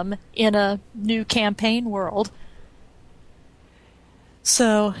from in a new campaign world.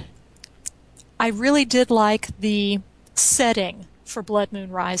 So I really did like the setting for Blood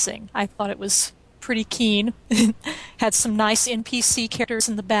Moon Rising. I thought it was pretty keen. Had some nice NPC characters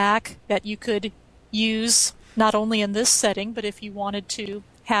in the back that you could use not only in this setting, but if you wanted to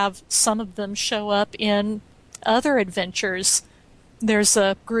have some of them show up in other adventures. There's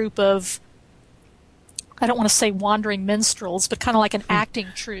a group of, I don't want to say wandering minstrels, but kind of like an acting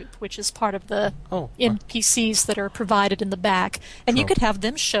troupe, which is part of the NPCs that are provided in the back. And you could have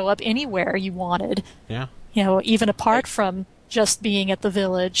them show up anywhere you wanted. Yeah. Even apart from just being at the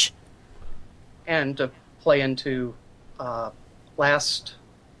village. And to play into last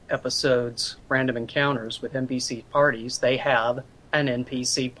episode's random encounters with NPC parties, they have an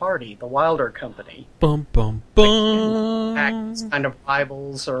NPC party, the Wilder Company. Bum, bum, bum. Act as kind of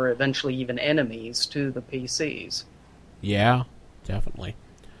rivals or eventually even enemies to the PCs. Yeah, definitely.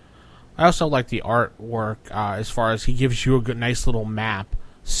 I also like the artwork as far as he gives you a nice little map.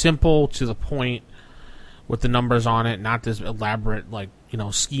 Simple, to the point, with the numbers on it, not this elaborate,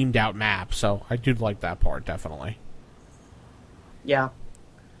 schemed out map. So I do like that part, definitely. Yeah.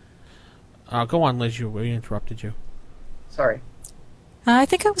 Go on, Liz. We interrupted you. Sorry. I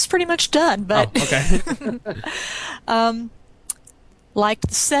think I was pretty much done, but okay. Liked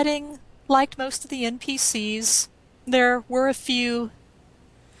the setting, liked most of the NPCs. There were a few,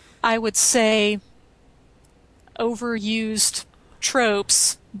 I would say, overused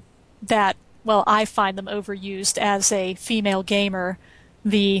tropes that, well, I find them overused as a female gamer.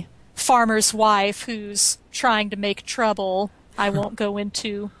 The farmer's wife who's trying to make trouble. I won't go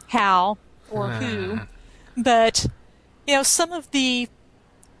into how or who, but some of the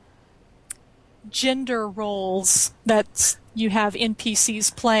gender roles that you have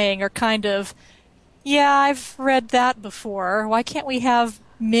NPCs playing are kind of, I've read that before. Why can't we have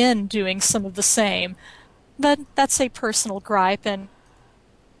men doing some of the same? But that's a personal gripe, and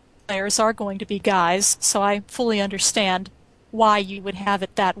players are going to be guys, so I fully understand why you would have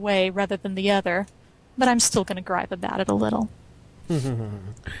it that way rather than the other. But I'm still going to gripe about it a little.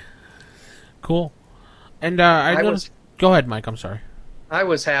 Cool. And go ahead, Mike. I'm sorry. I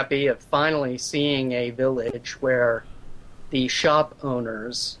was happy at finally seeing a village where the shop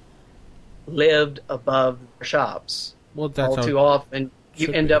owners lived above their shops. Well, that's all too often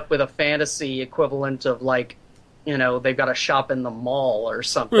you end up with a fantasy equivalent of they've got a shop in the mall or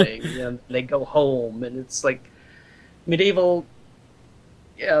something. And they go home, and it's like medieval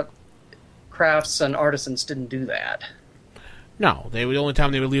crafts and artisans didn't do that. No, the only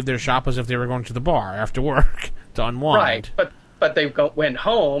time they would leave their shop was if they were going to the bar after work to unwind. Right, but they went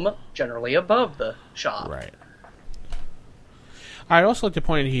home generally above the shop. Right. I'd also like to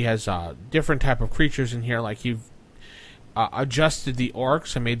point out he has different type of creatures in here. Like you've adjusted the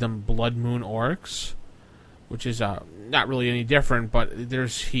orcs and made them Blood Moon orcs, which is not really any different. But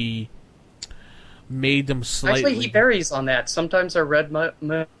he made them slightly. Actually, he varies on that. Sometimes they're red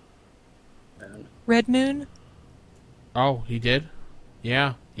moon. Red Moon? Oh, he did?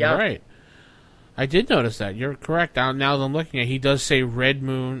 Yeah, you're right. I did notice that. You're correct. Now that I'm looking at it, he does say Red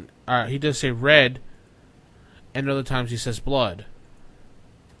Moon. He does say red and other times he says blood.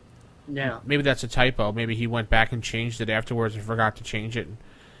 Yeah. Maybe that's a typo. Maybe he went back and changed it afterwards and forgot to change it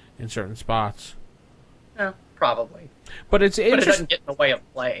in certain spots. Yeah, probably. But it doesn't get in the way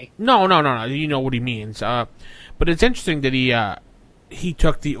of play. No. You know what he means. But it's interesting that he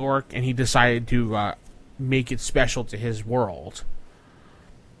took the orc and he decided to make it special to his world.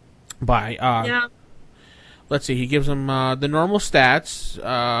 By let's see, he gives him the normal stats: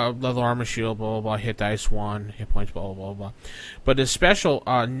 leather armor, shield, blah blah blah, hit dice 1, hit points, blah blah blah blah. But his special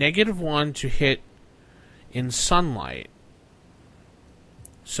 -1 to hit in sunlight.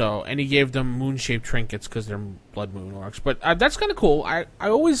 So, and he gave them moon-shaped trinkets because they're blood moon orcs. But that's kind of cool. I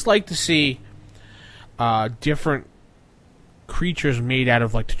always like to see different creatures made out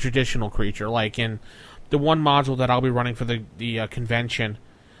of like the traditional creature. Like in the one module that I'll be running for the convention,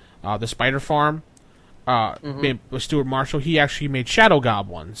 the Spider Farm, with Stuart Marshall, he actually made shadow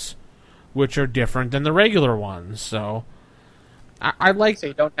goblins, which are different than the regular ones. So I like. So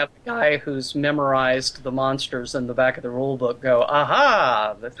you don't have the guy who's memorized the monsters in the back of the rulebook go,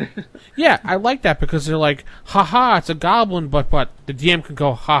 aha! Yeah, I like that because they're like, haha, it's a goblin, but the DM can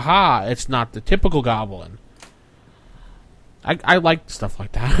go, haha, it's not the typical goblin. I like stuff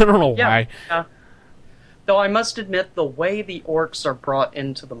like that. I don't know why. Though I must admit, the way the orcs are brought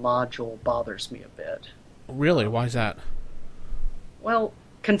into the module bothers me a bit. Really? Why is that? Well,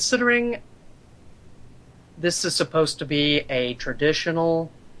 considering this is supposed to be a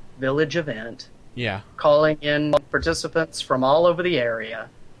traditional village event, calling in participants from all over the area,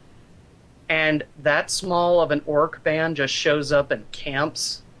 and that small of an orc band just shows up and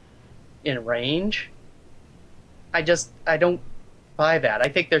camps in range, I don't buy that. I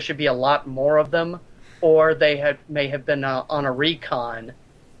think there should be a lot more of them, or they may have been on a recon,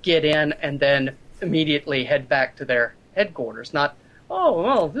 get in, and then immediately head back to their headquarters. Not, oh,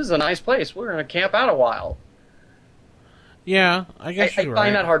 well, this is a nice place. We're going to camp out a while. Yeah, I guess you're right. I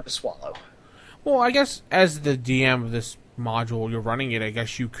find that hard to swallow. Well, I guess as the DM of this module, you're running it, I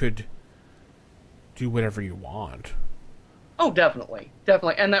guess you could do whatever you want. Oh, definitely.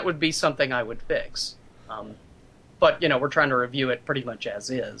 And that would be something I would fix. But, we're trying to review it pretty much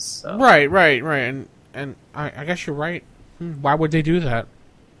as is. So. Right. And I guess you're right. Why would they do that?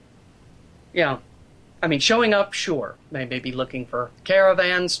 Yeah. I mean, showing up, sure. Maybe looking for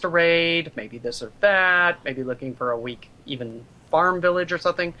caravans to raid, maybe this or that, maybe looking for a weak, even farm village or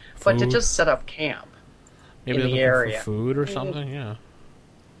something. Food. But to just set up camp maybe in the area. For food or something, yeah.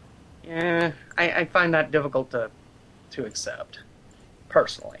 Yeah, I find that difficult to accept,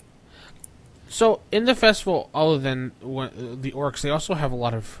 personally. So, in the festival, other than the orcs, they also have a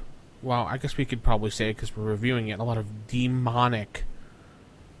lot of, well, I guess we could probably say, because we're reviewing it, a lot of demonic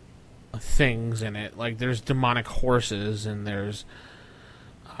things in it. Like, there's demonic horses, and there's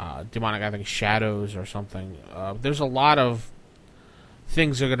demonic, I think, shadows or something. There's a lot of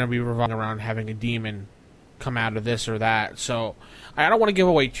things that are going to be revolving around having a demon come out of this or that. So, I don't want to give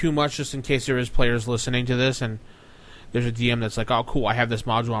away too much, just in case there is players listening to this, and there's a DM that's like, oh, cool, I have this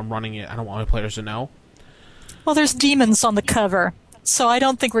module, I'm running it, I don't want my players to know. Well, there's demons on the cover, so I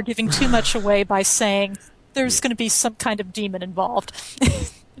don't think we're giving too much away by saying there's going to be some kind of demon involved.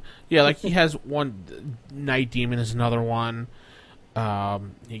 Yeah, like he has one, Night Demon is another one.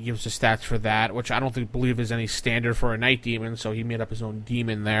 He gives the stats for that, which I don't believe is any standard for a Night Demon, so he made up his own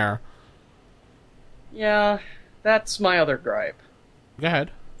demon there. Yeah, that's my other gripe. Go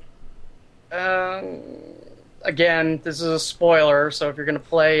ahead. Again, this is a spoiler, so if you're going to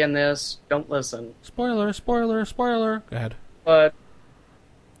play in this, don't listen. Spoiler. Go ahead. But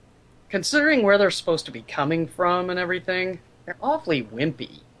considering where they're supposed to be coming from and everything, they're awfully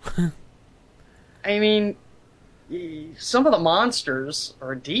wimpy. I mean, some of the monsters,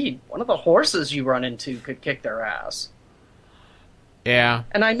 or indeed, one of the horses you run into could kick their ass. Yeah.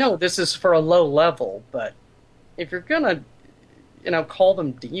 And I know this is for a low level, but if you're going to, call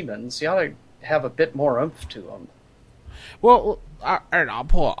them demons, you ought to have a bit more oomph to them. Well, I'll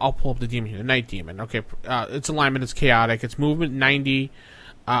pull up the demon here. The Night Demon. Okay, its alignment is chaotic. Its movement 90,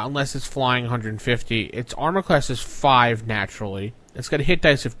 unless it's flying 150. Its armor class is 5 naturally. It's got a hit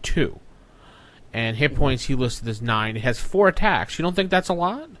dice of 2, and hit points he listed as 9. It has 4 attacks. You don't think that's a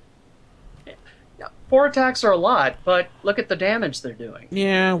lot? Yeah, 4 attacks are a lot, but look at the damage they're doing.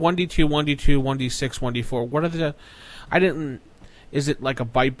 Yeah, 1d2, 1d2, 1d6, 1d4. What are the? I didn't. Is it like a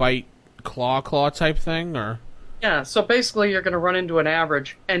bite, claw type thing, or? Yeah, so basically you're going to run into an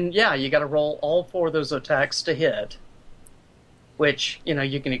average, and yeah, you got to roll all 4 of those attacks to hit, which,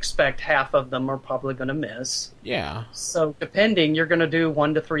 you can expect half of them are probably going to miss. Yeah. So depending, you're going to do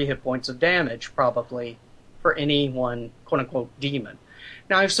 1 to 3 hit points of damage, probably, for any one quote-unquote demon.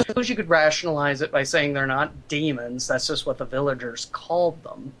 Now, I suppose you could rationalize it by saying they're not demons. That's just what the villagers called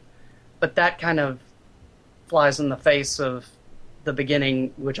them. But that kind of flies in the face of the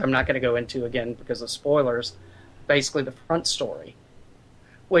beginning, which I'm not going to go into again because of spoilers, basically the front story,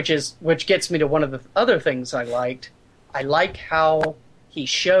 which gets me to one of the other things I liked. I like how he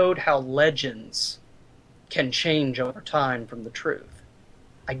showed how legends can change over time from the truth.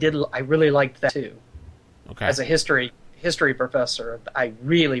 I really liked that too. Okay. As a history professor, I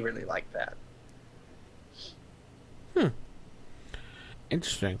really, really liked that.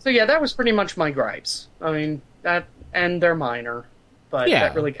 Interesting. So yeah, that was pretty much my gripes. I mean, that, and they're minor, but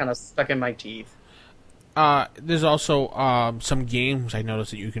that really kind of stuck in my teeth. There's also some games I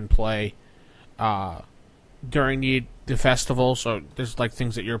noticed that you can play during the festival. So there's like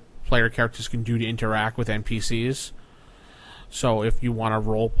things that your player characters can do to interact with NPCs. So if you want to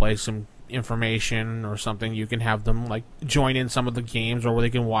role play some information or something, you can have them like join in some of the games, or where they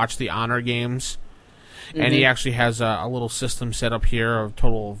can watch the honor games. Mm-hmm. And he actually has a little system set up here of a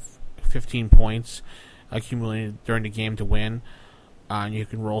total of 15 points accumulated during the game to win. And you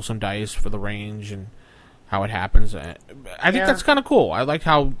can roll some dice for the range and how it happens. I think that's kind of cool. I like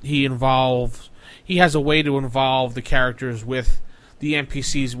how he has a way to involve the characters with the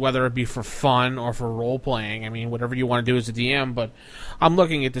NPCs, whether it be for fun or for role-playing. I mean, whatever you want to do as a DM, but I'm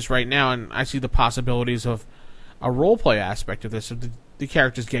looking at this right now, and I see the possibilities of a role-play aspect of this, of the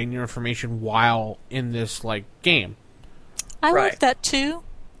characters getting their information while in this, like, game. I like that, too,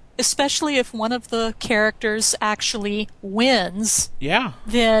 especially if one of the characters actually wins. Yeah.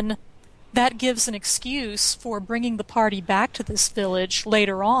 Then that gives an excuse for bringing the party back to this village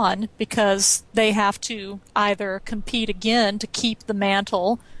later on, because they have to either compete again to keep the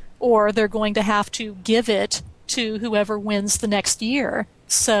mantle, or they're going to have to give it to whoever wins the next year.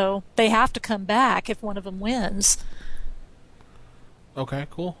 So they have to come back if one of them wins. Okay,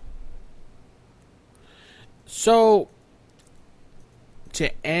 cool. So,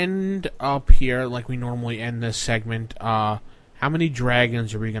 to end up here, like we normally end this segment, how many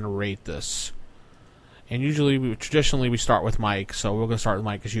dragons are we going to rate this? And traditionally we start with Mike, so we're going to start with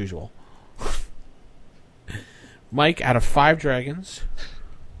Mike as usual. Mike, out of 5 dragons,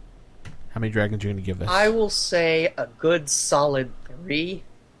 how many dragons are you going to give this? I will say a good solid 3.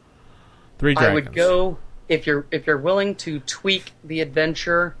 3 dragons. I would go, if you're willing to tweak the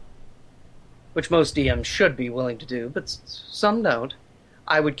adventure, which most DMs should be willing to do, but some don't,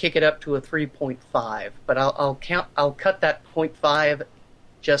 I would kick it up to a 3.5, but I'll cut that 0.5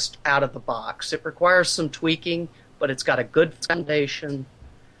 just out of the box. It requires some tweaking, but it's got a good foundation,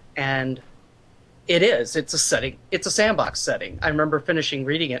 and it's a setting. It's a sandbox setting. I remember finishing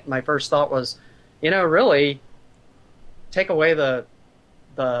reading it, and my first thought was, really take away the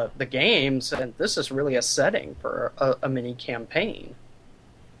games, and this is really a setting for a mini campaign.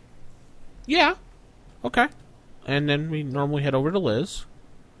 Yeah. Okay. And then we normally head over to Liz.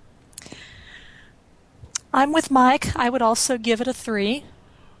 I'm with Mike. I would also give it a 3.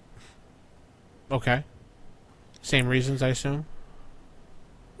 Okay. Same reasons, I assume?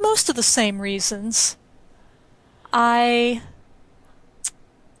 Most of the same reasons. I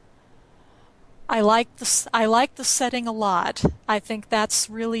like the setting a lot. I think that's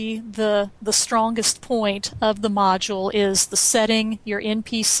really the strongest point of the module, is the setting, your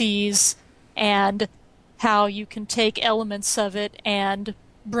NPCs, and how you can take elements of it and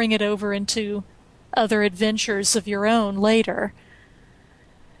bring it over into other adventures of your own later.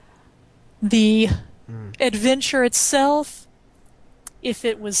 The adventure itself, if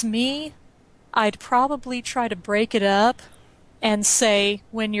it was me, I'd probably try to break it up and say,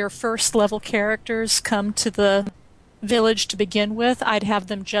 when your first level characters come to the village to begin with, I'd have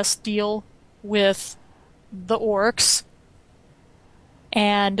them just deal with the orcs,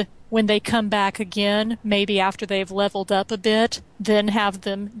 and when they come back again, maybe after they've leveled up a bit, then have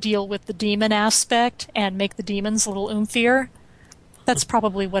them deal with the demon aspect and make the demons a little oomphier. That's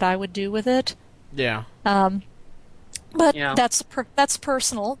probably what I would do with it. Yeah. But that's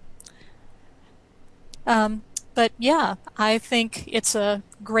personal. But yeah, I think it's a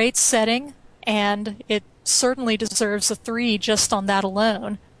great setting, and it certainly deserves a 3 just on that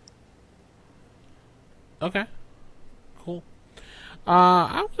alone. Okay. Cool.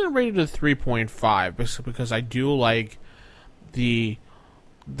 I'm going to rate it a 3.5, basically because I do like the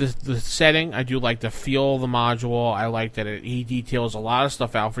setting. I do like the feel of the module. I like that he details a lot of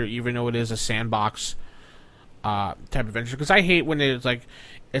stuff out for you, even though it is a sandbox type adventure. Because I hate when it's like,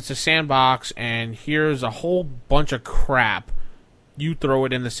 it's a sandbox and here's a whole bunch of crap. You throw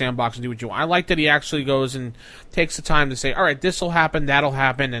it in the sandbox and do what you want. I like that he actually goes and takes the time to say, all right, this will happen, that'll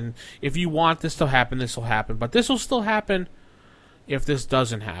happen, and if you want this to happen, this will happen. But this will still happen if this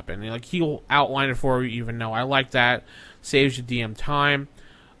doesn't happen. Like, he'll outline it for you, even though I like that. Saves you DM time.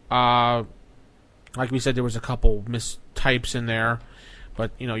 Like we said, there was a couple mistypes in there.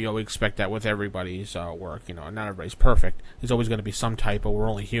 But, you always expect that with everybody's work. Not everybody's perfect. There's always going to be some typo. We're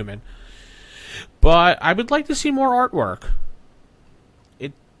only human. But I would like to see more artwork.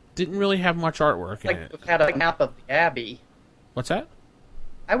 It didn't really have much artwork in it. Like, had a map of the Abbey. What's that?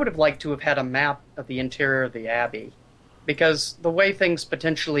 I would have liked to have had a map of the interior of the Abbey. Because the way things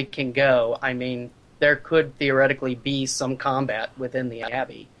potentially can go, I mean, there could theoretically be some combat within the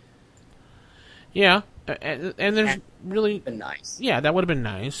Abbey. Yeah, and there's really... Been nice. Yeah, that would have been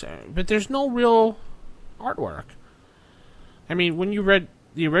nice. But there's no real artwork. I mean, when you read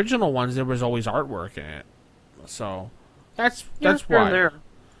the original ones, there was always artwork in it. So, that's why. There.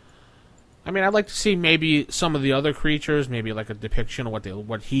 I mean, I'd like to see maybe some of the other creatures, maybe like a depiction of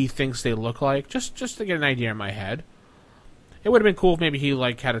what he thinks they look like, just to get an idea in my head. It would have been cool if maybe he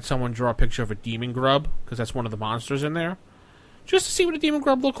had someone draw a picture of a demon grub, because that's one of the monsters in there, just to see what a demon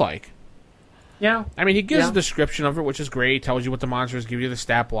grub looked like. Yeah. I mean, he gives a description of it, which is great. Tells you what the monster is, gives you the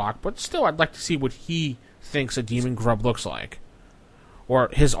stat block. But still, I'd like to see what he thinks a demon grub looks like. Or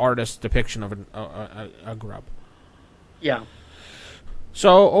his artist's depiction of a grub. Yeah.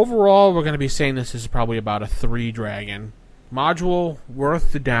 So, overall, we're going to be saying this is probably about a 3 dragon. Module,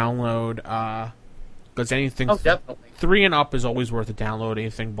 worth the download. Because anything... definitely. 3 and up is always worth the download.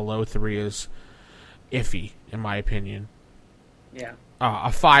 Anything below 3 is iffy, in my opinion. Yeah.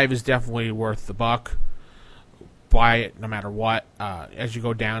 A 5 is definitely worth the buck. Buy it no matter what. As you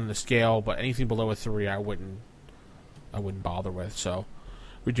go down the scale, but anything below a 3, I wouldn't bother with. So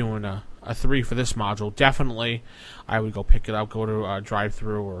we're doing a 3 for this module. Definitely, I would go pick it up. Go to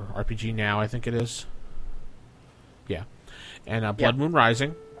Drive-Thru or RPG Now, I think it is. Yeah, and Blood Moon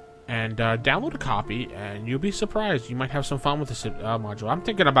Rising, and download a copy, and you'll be surprised. You might have some fun with this module. I'm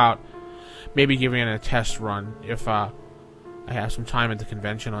thinking about maybe giving it a test run if I have some time at the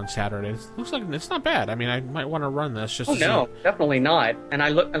convention on Saturday. It looks like it's not bad. I mean, I might want to run this just to no, see. definitely not. And I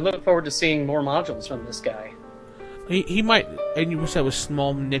look forward to seeing more modules from this guy. He might, and you said it was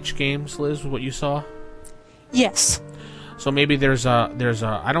small niche games, Liz, what you saw? Yes. So maybe there's a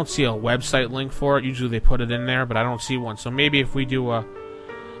I don't see a website link for it. Usually they put it in there, but I don't see one. So maybe if we do a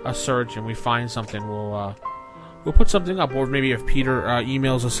search and we find something, we'll put something up. Or maybe if Peter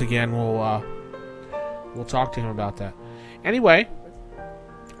emails us again, we'll talk to him about that. Anyway,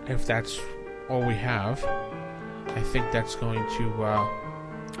 if that's all we have, I think that's going to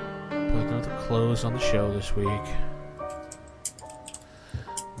put another close on the show this week.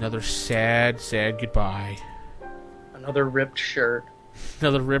 Another sad goodbye. Another ripped shirt.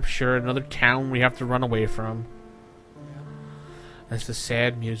 Another ripped shirt, another town we have to run away from. As the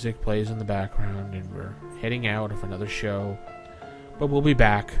sad music plays in the background, and we're heading out of another show. But we'll be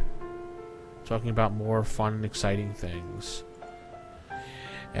back, talking about more fun and exciting things.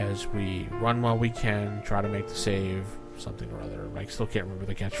 As we run while we can, try to make the save, something or other. I still can't remember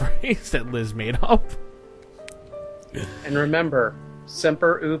the catchphrase that Liz made up. And remember,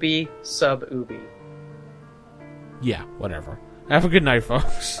 Semper Ubi, Sub Ubi. Yeah, whatever. Have a good night,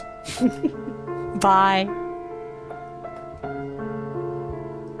 folks. Bye.